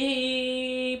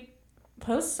 We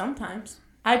post sometimes.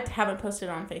 I haven't posted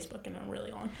on Facebook in a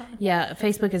really long time. Yeah,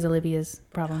 Facebook is Olivia's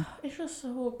problem. It's just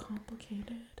so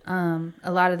complicated.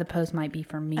 A lot of the posts might be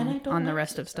for me on the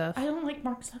rest of stuff. I don't like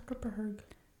Mark Zuckerberg.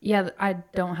 Yeah, I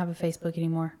don't have a Facebook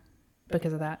anymore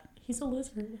because of that. He's a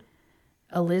lizard.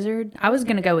 A lizard? I was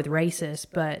going to go with racist,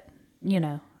 but, you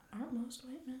know. Aren't most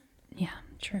white men? Yeah,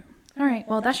 true. All right,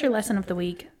 well, that's your lesson of the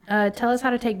week. Tell us how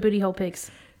to take booty hole pics.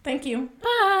 Thank you. Bye.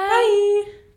 Bye.